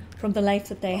then from the life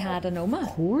that they had in Oma. Of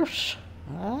course.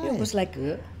 Aye. It was like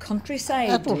countryside.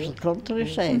 That was the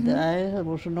countryside. Aye, there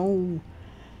was no.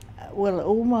 Well,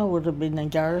 Oma would have been a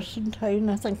garrison town.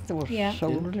 I think there were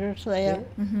soldiers there,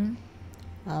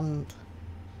 and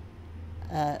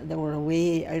they were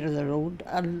away out of the road.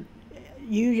 And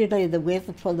usually they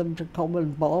waited for them to come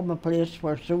and bomb a place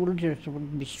where soldiers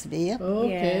would be staying. Okay.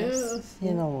 Yes. That's-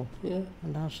 You know, Yeah.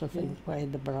 and that's the thing why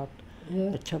they brought Yeah.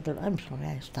 the children. I'm sorry,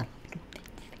 I still don't.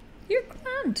 You're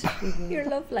grand. You're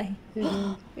lovely.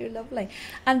 You're lovely.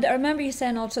 And I remember you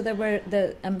saying also there were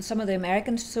some of the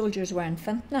American soldiers were in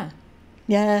Fintna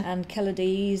Yeah. and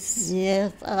Killadees.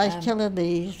 Yes, I killed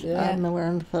these, and they were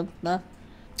in Fintna.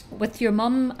 With your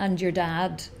mum and your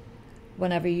dad,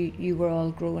 whenever you were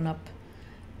all growing up,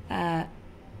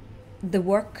 the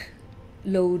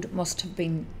workload must have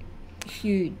been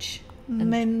huge.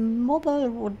 My mother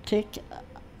would take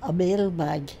a mail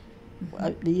bag.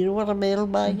 Do you know what a mail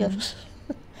bag is?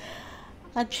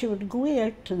 And she would go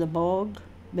out to the bog,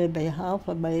 maybe half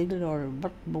a mile or a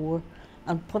bit more,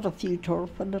 and put a few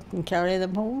turf in it and carry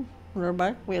them home. On her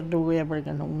back, we had no way of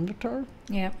bringing home the turf.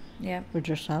 Yeah, yeah. We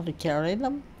just had to carry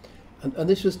them. And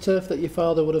this was turf that your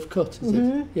father would have cut, is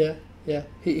it? Yeah, yeah.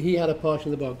 He had a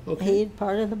portion of the bog. Okay. He had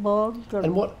part of the bog.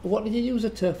 And what did you use a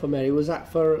turf for, Mary? Was that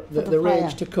for the the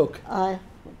range fire. to cook?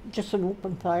 Just an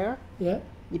open fire. Yeah.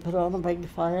 You put on a big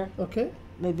fire. Okay.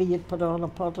 Maybe you'd put on a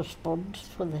pot of spuds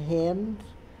for the hens.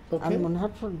 Okay. And when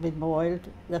that would be boiled,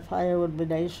 the fire would be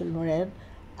nice and red,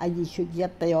 and you could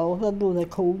get the oven with the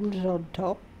coals on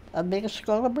top and make a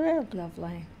skull of bread.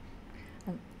 Lovely.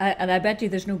 And I bet you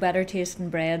there's no better tasting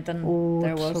bread than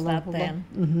there it's was that lovely.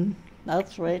 then.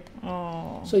 That's right.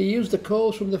 Oh. So you used the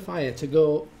coals from the fire to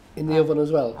go in the oven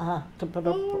as well? To put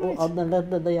up right. on the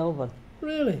lid of the oven.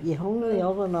 Really? You hung the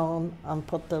oven on and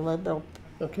put the lid up,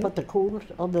 Okay. put the coals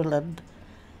on the lid,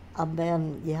 and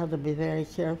then you had to be very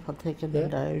careful taking them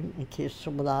down in case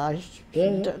some of the ash.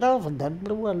 The oven did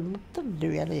blow and it didn't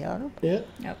do any harm. Yeah.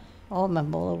 Yep. Oh, my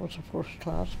mother was a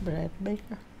first-class bread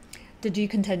maker. Did you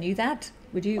continue that?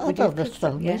 Would you? I Would you love to cook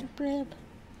still for- make bread.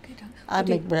 Good. I Would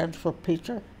you- make bread for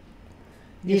Peter.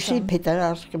 Your You see son? Peter,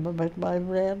 ask him about my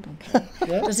bread.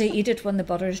 Yeah. Does he eat it when the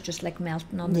butter's just like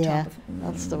melting on the Yeah, top of it?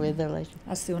 that's the way they like it.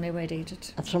 That's the only way to eat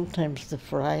it. And sometimes they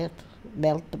fry it,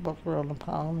 melt the butter on a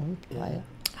pan and fry it.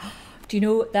 Do you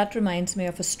know, that reminds me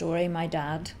of a story my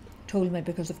dad told me,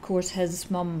 because of course his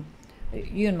mum,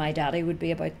 you and my daddy would be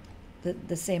about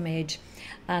the same age,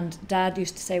 and Dad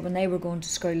used to say when they were going to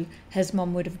school his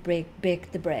mum would have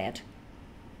baked the bread,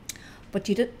 but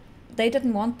they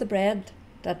didn't want the bread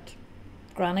that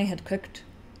Granny had cooked.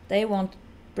 They want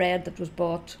bread that was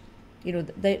bought, you know,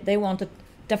 they wanted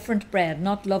different bread,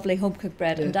 not lovely home cooked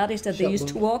bread. And Daddy said they used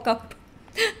to walk up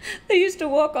they used to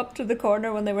walk up to the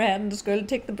corner when they were heading to school,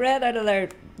 take the bread out of their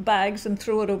bags and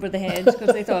throw it over the hedge, because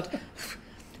they thought,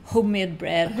 homemade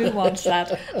bread, who wants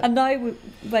that? And now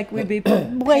we'd be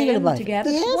paying about to it. get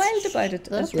it. Yes, Wild about it.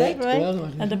 that's right. right. Well,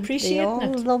 And They appreciating all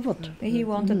it. love it. He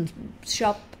wanted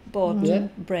shop bought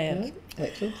bread. Yeah.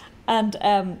 Excellent.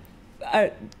 And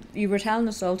you were telling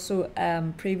us also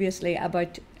previously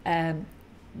about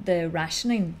the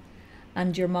rationing,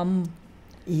 and your mum.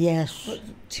 Yes.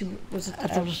 Was it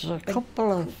There was a big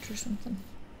couple of... coat or something?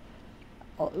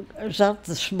 Is that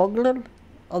the smuggling?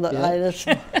 Or the Irish?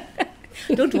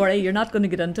 Don't worry, you're not going to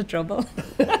get into trouble.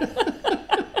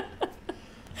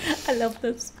 I love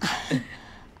this.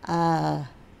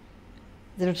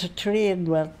 There's a train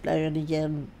went now and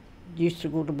again, used to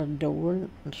go to Bundoran,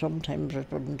 and sometimes it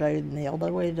went down the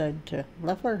other way, down to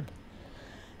Lifford.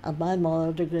 And my mother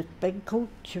had a great big coat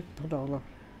she put on her,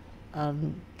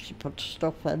 and she put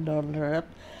stuff in under it.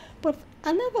 But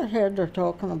I never heard her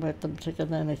talking about them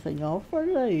taking anything off her.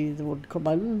 They would come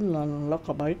in and look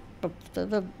about, but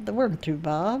they weren't too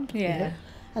bad. Yeah.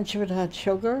 And she would have had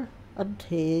sugar and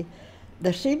tea.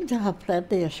 They seemed to have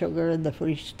plenty of sugar in the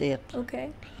Free State.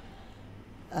 Okay.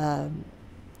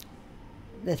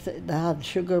 They had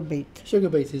sugar beet. Sugar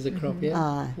beet is a crop, yeah.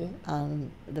 Aye, Yeah.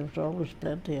 and there was always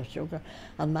plenty of sugar.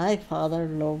 And my father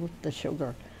loved the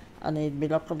sugar. And he'd be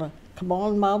looking at, come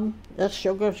on, Mum, this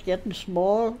sugar's getting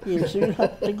small, you soon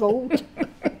have to go.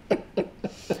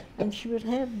 And she would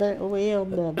head away on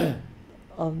the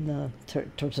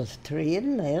it was a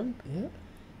train then. Yeah.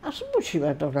 I suppose she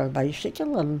went on her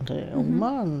bicycle and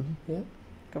and Yeah.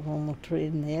 come on the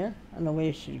train there, and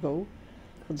away she'd go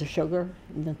with the sugar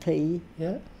and the tea.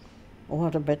 Yeah. Oh,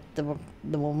 what about the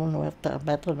woman with that? I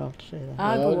better not say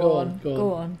that. No, Go go on. on, go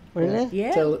Go on. on. Really?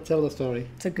 Yeah. Tell the story.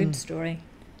 It's a good story.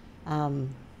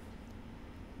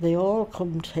 They all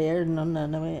come tearing in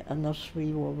anyway, and this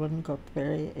wee woman got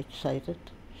very excited.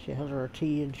 She had her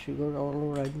tea and sugar all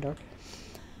around her,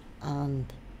 and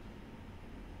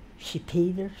she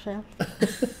peed herself.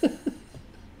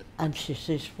 And she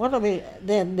says, what are we,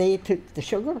 then they took the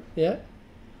sugar. Yeah.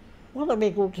 What are we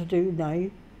going to do now?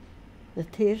 The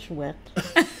tea's wet.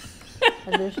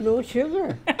 And there's no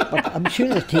sugar. But I'm sure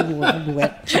the tea wasn't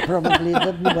wet. She probably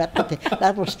didn't wet the tea.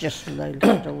 That was just a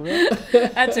little story.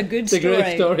 That's a good It's a story.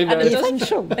 great story, And Mary. it You think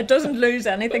doesn't, so? it doesn't lose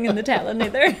anything in the telling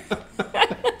either.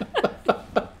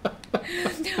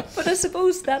 But I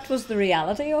suppose that was the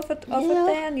reality of it Yeah.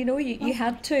 then. You know, you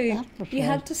had to That was you had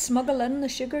right. to smuggle in the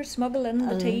sugar, smuggle in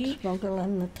the And tea. smuggle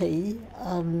in the tea.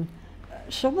 And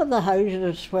some of the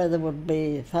houses where there would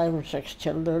be 5 or 6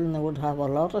 children, they would have a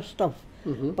lot of stuff.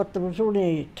 Mm-hmm. But there was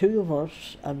only 2 of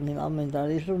us, and my mum and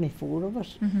daddy's only 4 of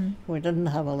us. We didn't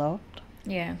have a lot.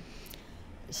 Yeah.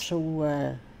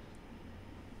 So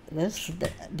this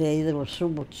day there was so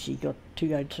much, she got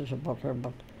 2 ounces of butter,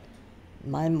 but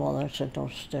my mother sent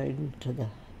us down to the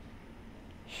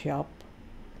shop.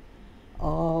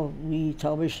 Oh, wee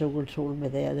Tommy Sogan told me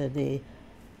the other day,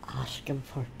 ask him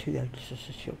for 2 ounces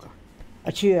of sugar.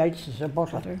 2 ounces of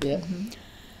butter. Yeah.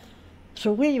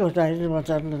 So we went out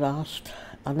and asked,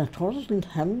 and it wasn't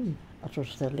him, it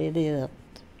was the lady that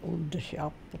owned the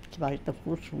shop that came out. Of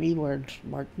course, we weren't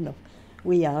smart enough.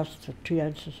 We asked for 2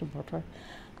 ounces of butter,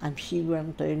 and she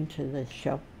went down to the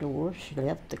shop door. She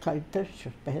left the counter. She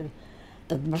was behind.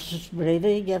 Did Mrs.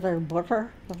 Brady get her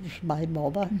butter? That was my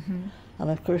mother. And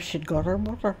of course, she'd got her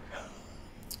butter.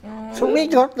 So we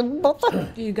got the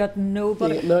butter. You got no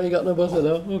butter, No, you got no butter,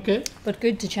 no? Okay. but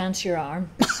good to chance your arm.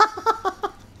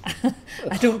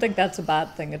 I don't think that's a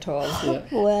bad thing at all. Yeah.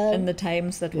 Well, In the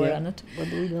times that we're Yeah. in it. but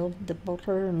we loved the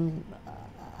butter, and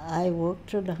I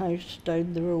worked in a house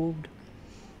down the road,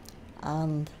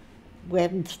 and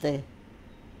Wednesday,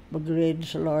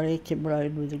 McGrain's lorry came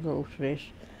round with the groceries,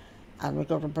 and we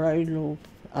got a brown loaf,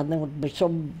 and there would be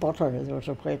some butter. There was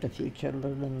quite a few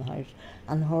children in the house,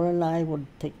 and her and I would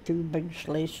take 2 big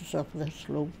slices of this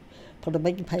loaf, put a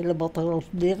big pile of butter on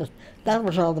it. That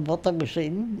was all the butter we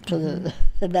seen to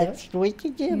the next week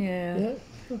again. Yeah. Yeah.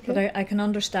 But Okay. I can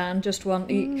understand just one.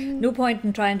 No point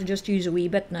in trying to just use a wee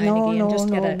bit now and No, again. no, Just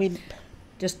no. get We,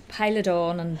 just pile it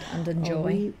on and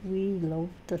enjoy. we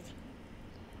loved it.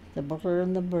 The butter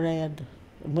and the bread.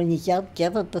 When you can't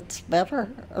get it, it's better,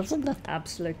 isn't it?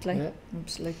 Absolutely, Yeah.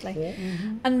 absolutely. Yeah.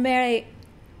 And Mary,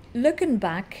 looking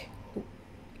back,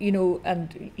 you know,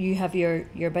 and you have your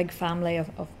big family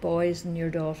of boys and your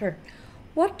daughter.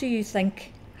 What do you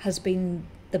think has been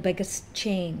the biggest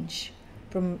change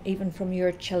from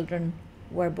your children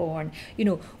were born? You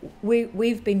know,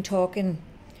 we've been talking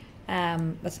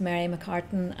with Mary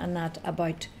McCartan and that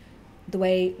about the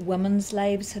way women's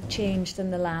lives have changed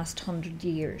in the last 100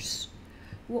 years.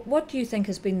 What do you think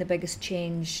has been the biggest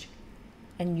change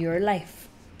in your life?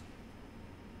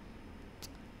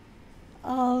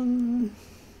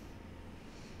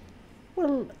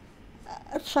 Well,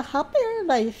 it's a happier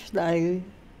life now,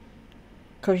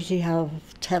 because you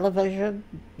have television,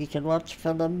 you can watch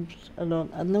films, and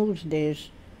in those days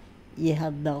you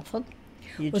had nothing.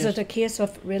 You Was just, it a case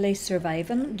of really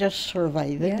surviving? just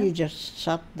surviving? Yeah. You just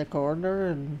sat in the corner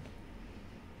and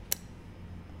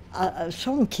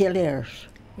some killers.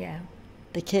 Yeah.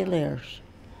 The killers.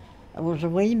 There was a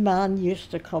wee man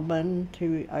used to come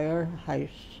into our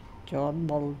house, John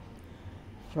Mull,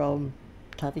 from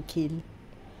Tattykiel,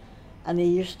 and he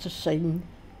used to sing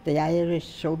the Irish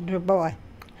Soldier Boy.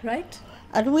 Right?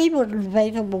 And we would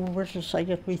invite him over to sing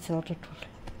it. We thought it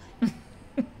was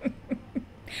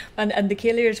And the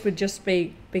Caliers would just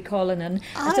be calling in.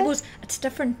 I suppose it's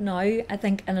different now, I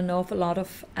think, in an awful lot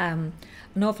of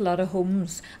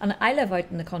homes. And I live out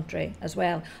in the country as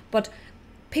well. But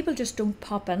people just don't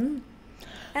pop in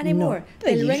anymore. No,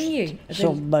 They'll ring you.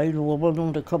 Some mild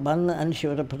woman would come in and she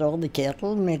would have put on the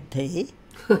kettle and made tea.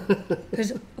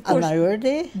 Because, of An course, hour a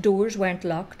day. doors weren't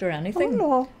locked or anything.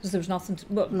 Oh, no. Because there was nothing.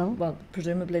 No. Well,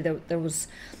 presumably there was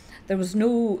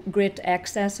no great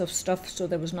excess of stuff, so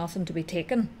there was nothing to be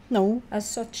taken No, as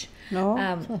such. no,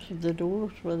 Um, the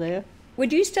doors were there.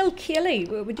 Would you still Cayley?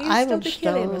 Would you I still would be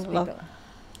Cayley with still, people?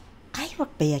 I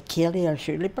would be a Cayley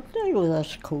surely, but now with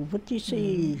this COVID, you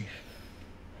see,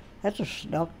 it just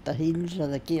knocked the heels of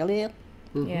the Cayley.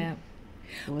 Yeah.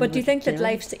 But do you think that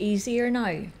life's easier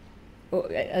now?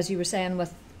 As you were saying,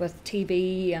 with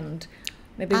TV and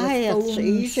maybe with phones? It's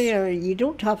easier. You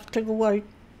don't have to go out,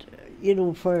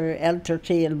 for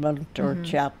entertainment or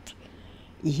chat.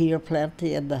 You hear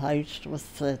plenty in the house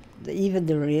with even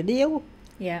the radio.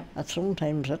 Yeah. And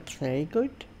sometimes it's very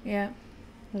good, Yeah.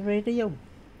 the radio.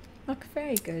 Look,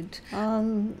 very good.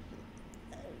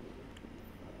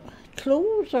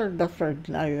 Clothes are different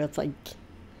now, I think.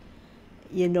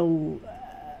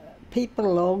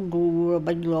 People long ago wore a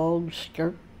big long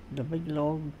skirt and a big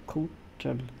long coat,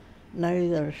 and now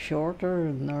they're shorter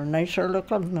and they're nicer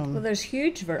looking. And, Well, there's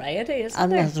huge variety, isn't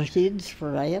there? there's a huge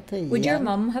variety. Would yeah. your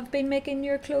mum have been making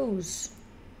your clothes?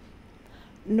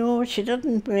 No, she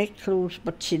didn't make clothes,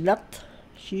 but she knit.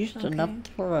 She used to Okay. knit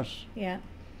for us. Yeah.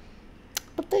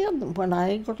 But then when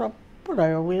I got up, when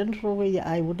I went away,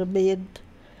 I would have made.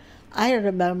 I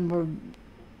remember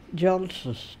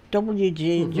Johnson's,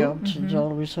 W.J. Johnson's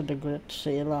always had a great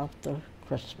sale after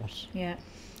Christmas. Yeah.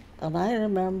 And I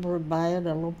remember buying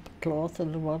a lump of cloth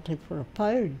and I wanted for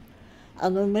 £1.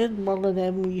 And I made one of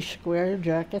them wee square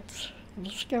jackets and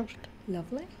a skirt.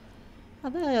 Lovely.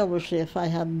 And I always say if I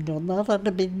hadn't done that, I'd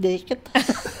have been naked. I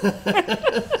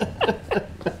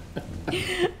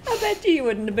bet you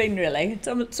wouldn't have been really.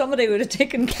 Somebody would have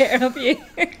taken care of you.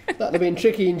 That'd have been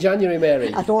tricky in January,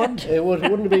 Mary. I don't. It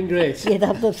wouldn't have been great. You'd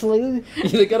have the flu.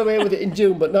 You'd have got away with it in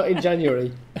June, but not in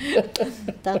January.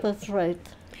 That is right.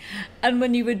 And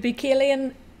when you would be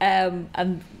Cayleying,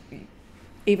 and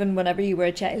even whenever you were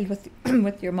a child with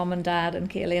with your mum and dad and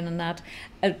Cayleying and that,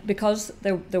 because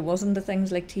there wasn't the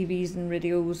things like TVs and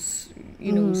radios,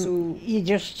 so You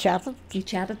just chatted. you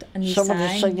chatted and you Somebody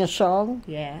sang. sing a song.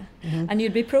 Yeah. And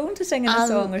you'd be prone to singing a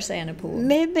song or saying a poem,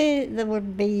 Maybe there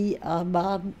would be a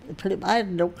man, I had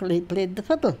an uncle, he played the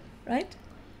fiddle. right?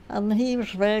 And he was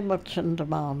very much in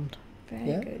demand. Very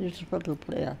Yeah. good. He was a fiddle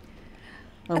player.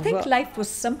 I think life was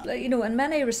simpler, in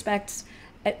many respects.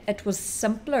 It was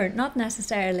simpler, not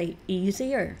necessarily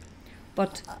easier,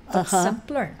 but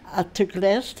simpler. It took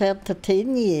less to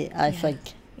entertain you, I think.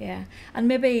 Yeah, and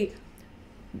maybe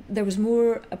there was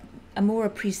more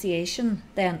appreciation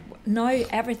then. Now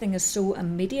everything is so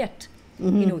immediate.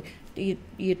 You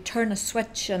turn a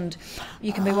switch and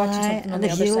you can be watching something on and the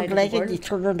if other you side don't of like the it, world. you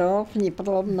turn it off and you put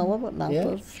on another one. That Yeah.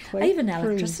 was quite Even true.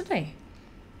 electricity.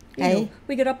 Aye.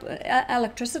 We get up,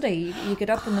 electricity, you get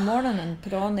up in the morning and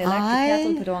put on the electric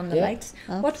kettle, put on the Yeah. lights.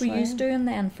 What were you right. doing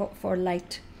then for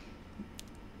light?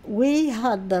 We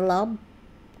had the lamp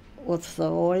with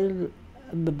the oil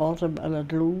in the bottom and a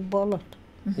globe on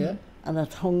it, Yeah. and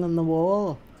it hung on the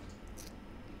wall.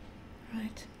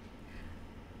 Right.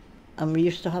 And we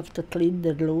used to have to clean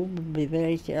the globe and be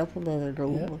very careful of the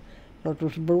globe. Yeah. It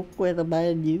was broke when the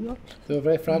man knew it. They were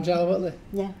very fragile, weren't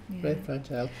they? Yeah. Very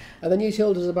fragile. And then you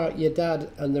told us about your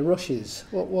dad and the rushes.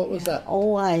 What was that?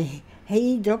 Oh,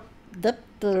 he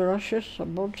dipped the rushes a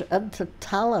bunch into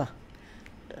tallow.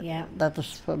 Yeah. That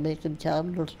is for making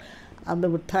candles. And they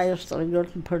would tie a string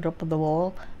out and put it up on the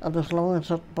wall. And as long as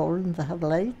it burned, they had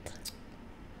light.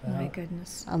 My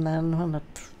goodness. And then when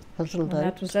it fizzled Well,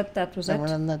 out, that was they were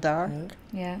it. in the dark.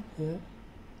 Yeah. Yeah.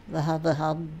 They had to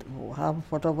have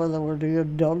whatever they were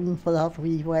doing done for that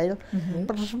wee while.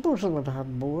 But I suppose they would have had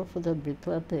more, for there'd be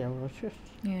plenty of rushes.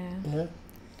 Yeah. Yeah.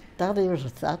 Daddy was a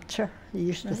thatcher. He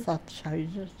used to thatch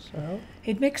houses. Oh.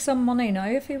 He'd make some money now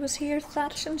if he was here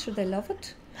thatching. Should they love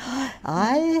it?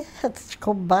 Aye, it's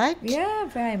come back. Yeah,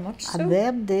 very much so. And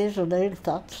them days an old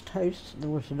thatched house, there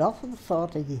was nothing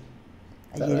thought of you.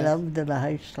 And you right? lived in a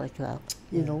house like that,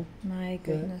 you know. My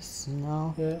goodness.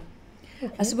 No. Yeah.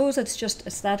 I suppose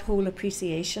it's that whole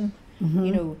appreciation.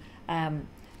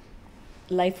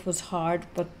 Life was hard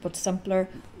but simpler,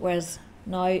 whereas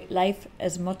now life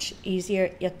is much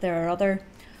easier, yet there are other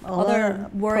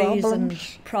worries and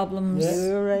problems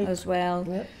Yeah. Right. as well.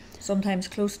 Yeah. Sometimes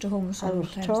close to home, I was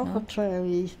sometimes talking not. to a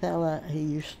wee fella, he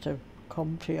used to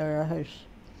come to our house,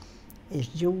 is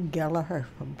Joe Gallagher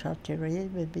from Centenary,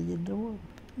 maybe you know him.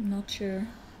 I'm not sure.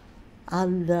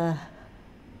 And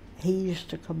he used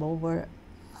to come over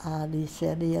and he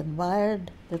said he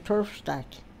admired the turf stack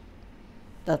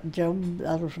that Jim,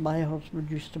 that was my husband,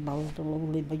 used to build a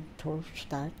lovely big turf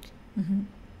stack. Mm-hmm.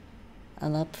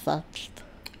 And that thatched.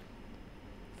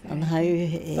 And how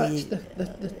he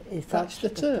Thatched the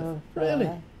turf, really?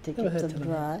 To Never keep heard them of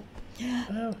dry.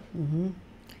 Wow. Mm-hmm.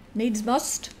 Needs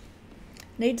must.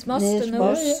 Needs must Yes, in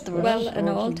those. must. Well, in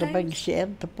all The big times.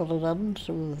 shed to put it in,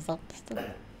 so that's the...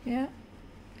 Yeah.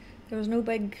 There was no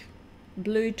big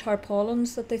blue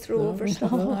tarpaulins that they throw over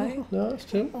stuff now. No, it's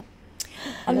true.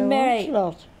 And No, Mary, it's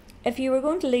not. if you were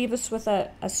going to leave us with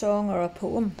a song or a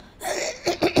poem,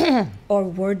 or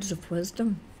words of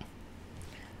wisdom,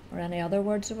 or any other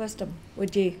words of wisdom,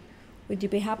 would you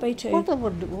be happy to? What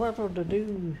would I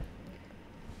do?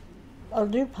 I'll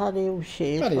do Paddy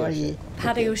O'Shea Paddy for O'Shea. you.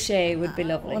 Paddy O'Shea would be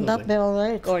lovely. Would that be all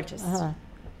right? Gorgeous.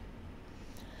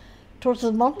 'Twas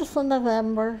the month of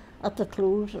November at the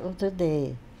close of the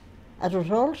day. It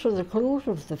was also the close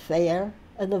of the fair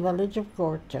in the village of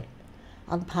Gorton,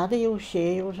 and Paddy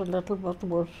O'Shea was a little bit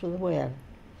worse for the wear.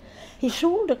 He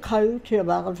sold a cow to a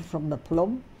man from the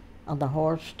Plum, and a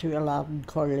horse to a lad in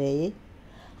Corlay.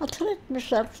 I'll treat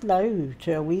myself now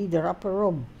to a wee drop of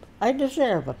rum. I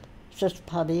deserve it, says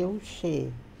Paddy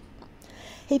O'Shea.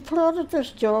 He plodded his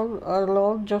jog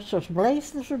along just as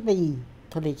blithe as a bee,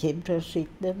 till he came to a seat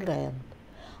in the glen.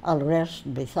 I'll rest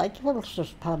and be thankful,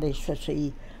 says Paddy, says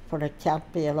he, for it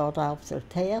can't be a lot after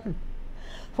 10.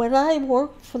 When I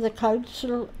worked for the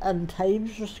council and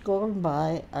times was gone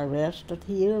by, I rested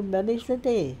here many's the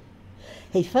day.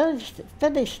 He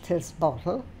finished his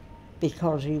bottle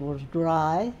because he was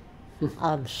dry,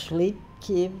 and sleep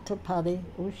came to Paddy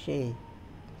O'Shea.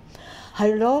 How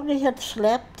long he had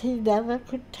slept he never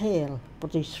could tell,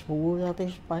 but he swore that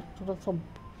his back with a thump.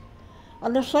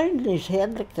 And the sound in his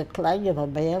head like the clang of a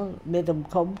bell made him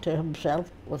come to himself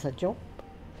with a jump.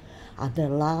 And the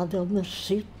lad on the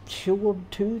seat, showing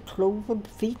 2 cloven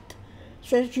feet,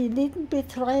 says you needn't be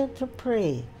trying to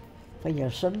pray, for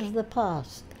your sins in the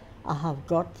past I have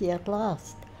got ye at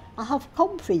last. I have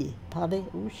come for ye, Paddy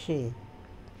O'Shea.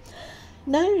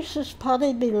 Now, says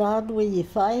Paddy, me lad, were ye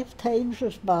 5 times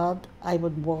as bad, I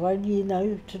would warn ye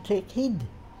now to take heed,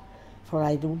 for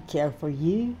I don't care for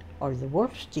you or the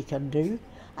worst ye can do.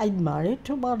 I'm married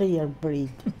to one of your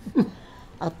breed.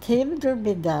 I tamed her,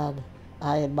 me dad.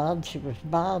 I man she was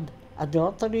bad, a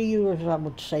daughter of yours, I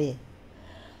would say.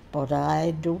 But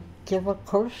I don't give a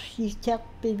curse, ye can't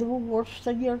be no worse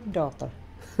than your daughter.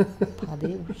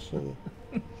 Paddy O'Shea.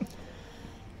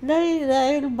 Now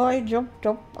the old boy jumped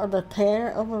up on a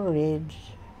tear of a rage.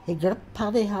 He gripped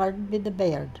Paddy hard by the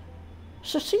beard.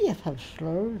 So see if I've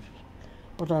slurs,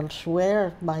 but I'll swear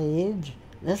at my age,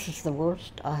 this is the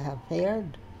worst I have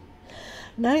heard.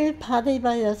 Now Paddy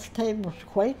by this time was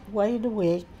quite wide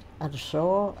awake, and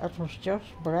saw it was just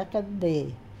breaking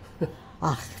day.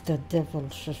 Ach, the devil,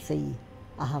 says he,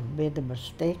 I have made a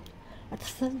mistake.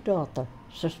 It's the daughter,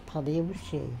 says Paddy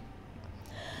O'Shea.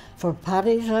 For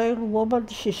Paddy's old woman,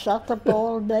 she sat up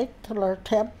all night till her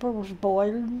temper was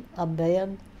boiling, and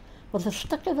then, with a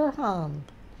stick in her hand,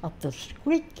 at the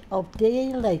squeak of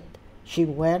daylight, she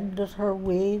wended her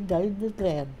way down the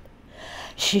glen.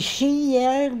 She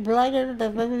yelled blanger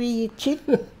than maybe you cheat,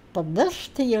 but this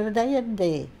to your dying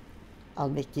day. I'll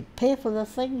make you pay for the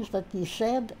things that you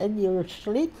said in your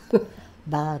sleep.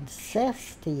 Bad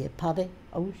cess to you, Paddy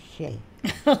O'Shea.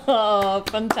 Oh,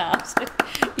 fantastic.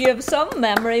 You have some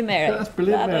memory, Mary. That's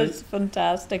brilliant, Mary. That is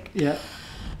fantastic. Yeah.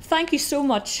 Thank you so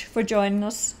much for joining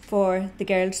us for The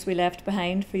Girls We Left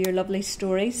Behind, for your lovely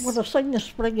stories. Will I sing the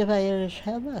Spring of Irish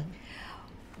Heather?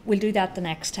 We'll do that the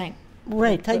next time.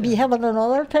 Right, I'll be having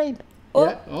another time. Oh,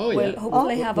 Yeah. Oh, yeah. we'll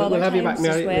hopefully have other we'll have you times back,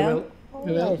 Mary. as well. We will.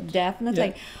 We will. Definitely.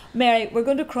 Yeah. Mary, we're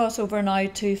going to cross over now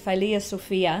to Philia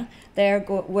Sophia.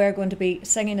 We're going to be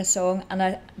singing a song,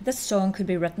 and this song could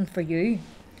be written for you.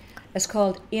 It's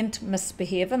called Ain't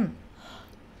Misbehavin'.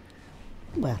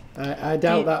 Well, I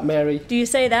doubt that, Mary. Do you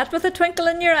say that with a twinkle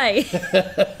in your eye?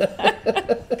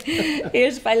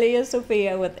 Here's Philia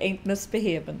Sophia with Ain't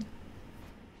Misbehavin'.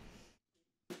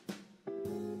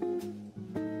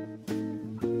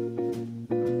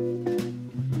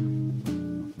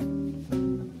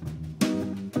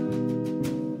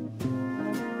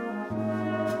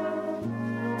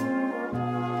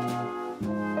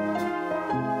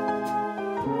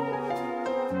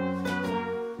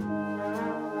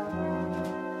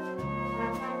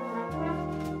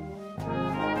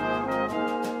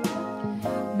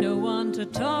 No one to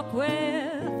talk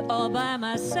with, all by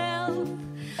myself.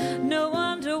 No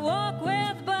one to walk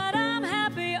with, but I'm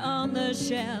happy on the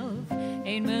shelf.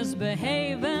 Ain't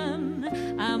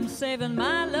misbehaving, I'm saving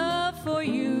my love for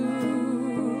you.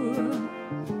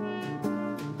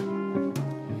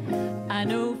 I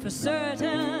know for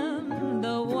certain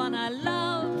the one I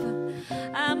love,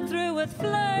 I'm through with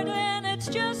flirting, it's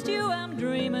just you I'm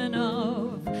dreaming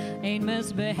of. Ain't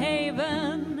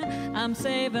misbehaving, I'm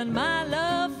saving my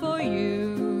love for you.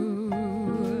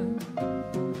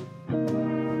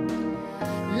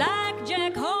 Like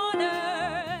Jack Horner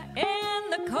in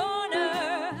the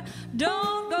corner,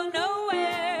 don't go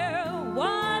nowhere,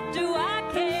 what do I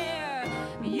care?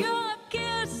 Your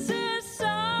kisses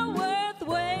are worth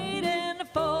waiting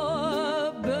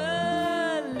for,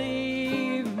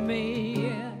 believe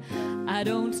me. I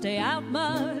don't stay out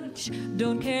much,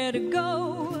 don't care to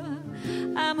go.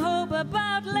 I'm home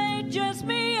about late, just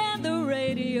me and the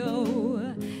radio.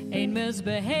 Ain't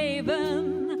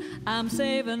misbehaving, I'm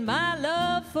saving my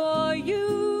love for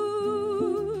you.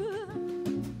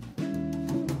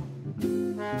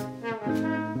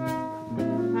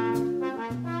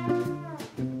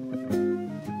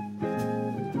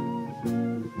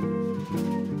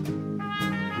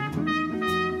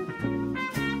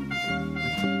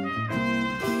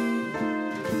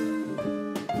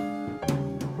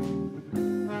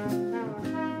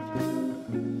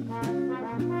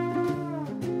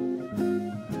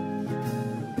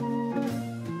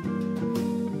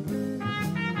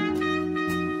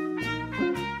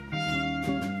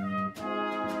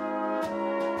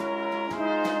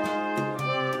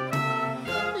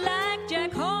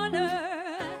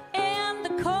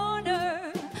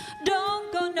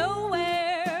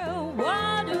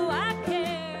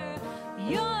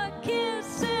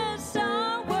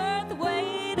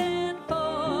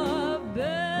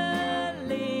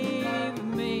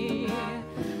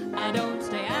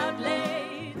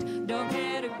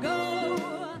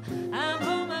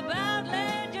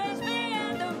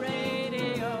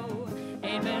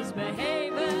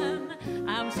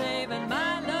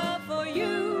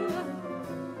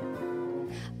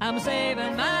 I'm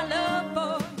saving my love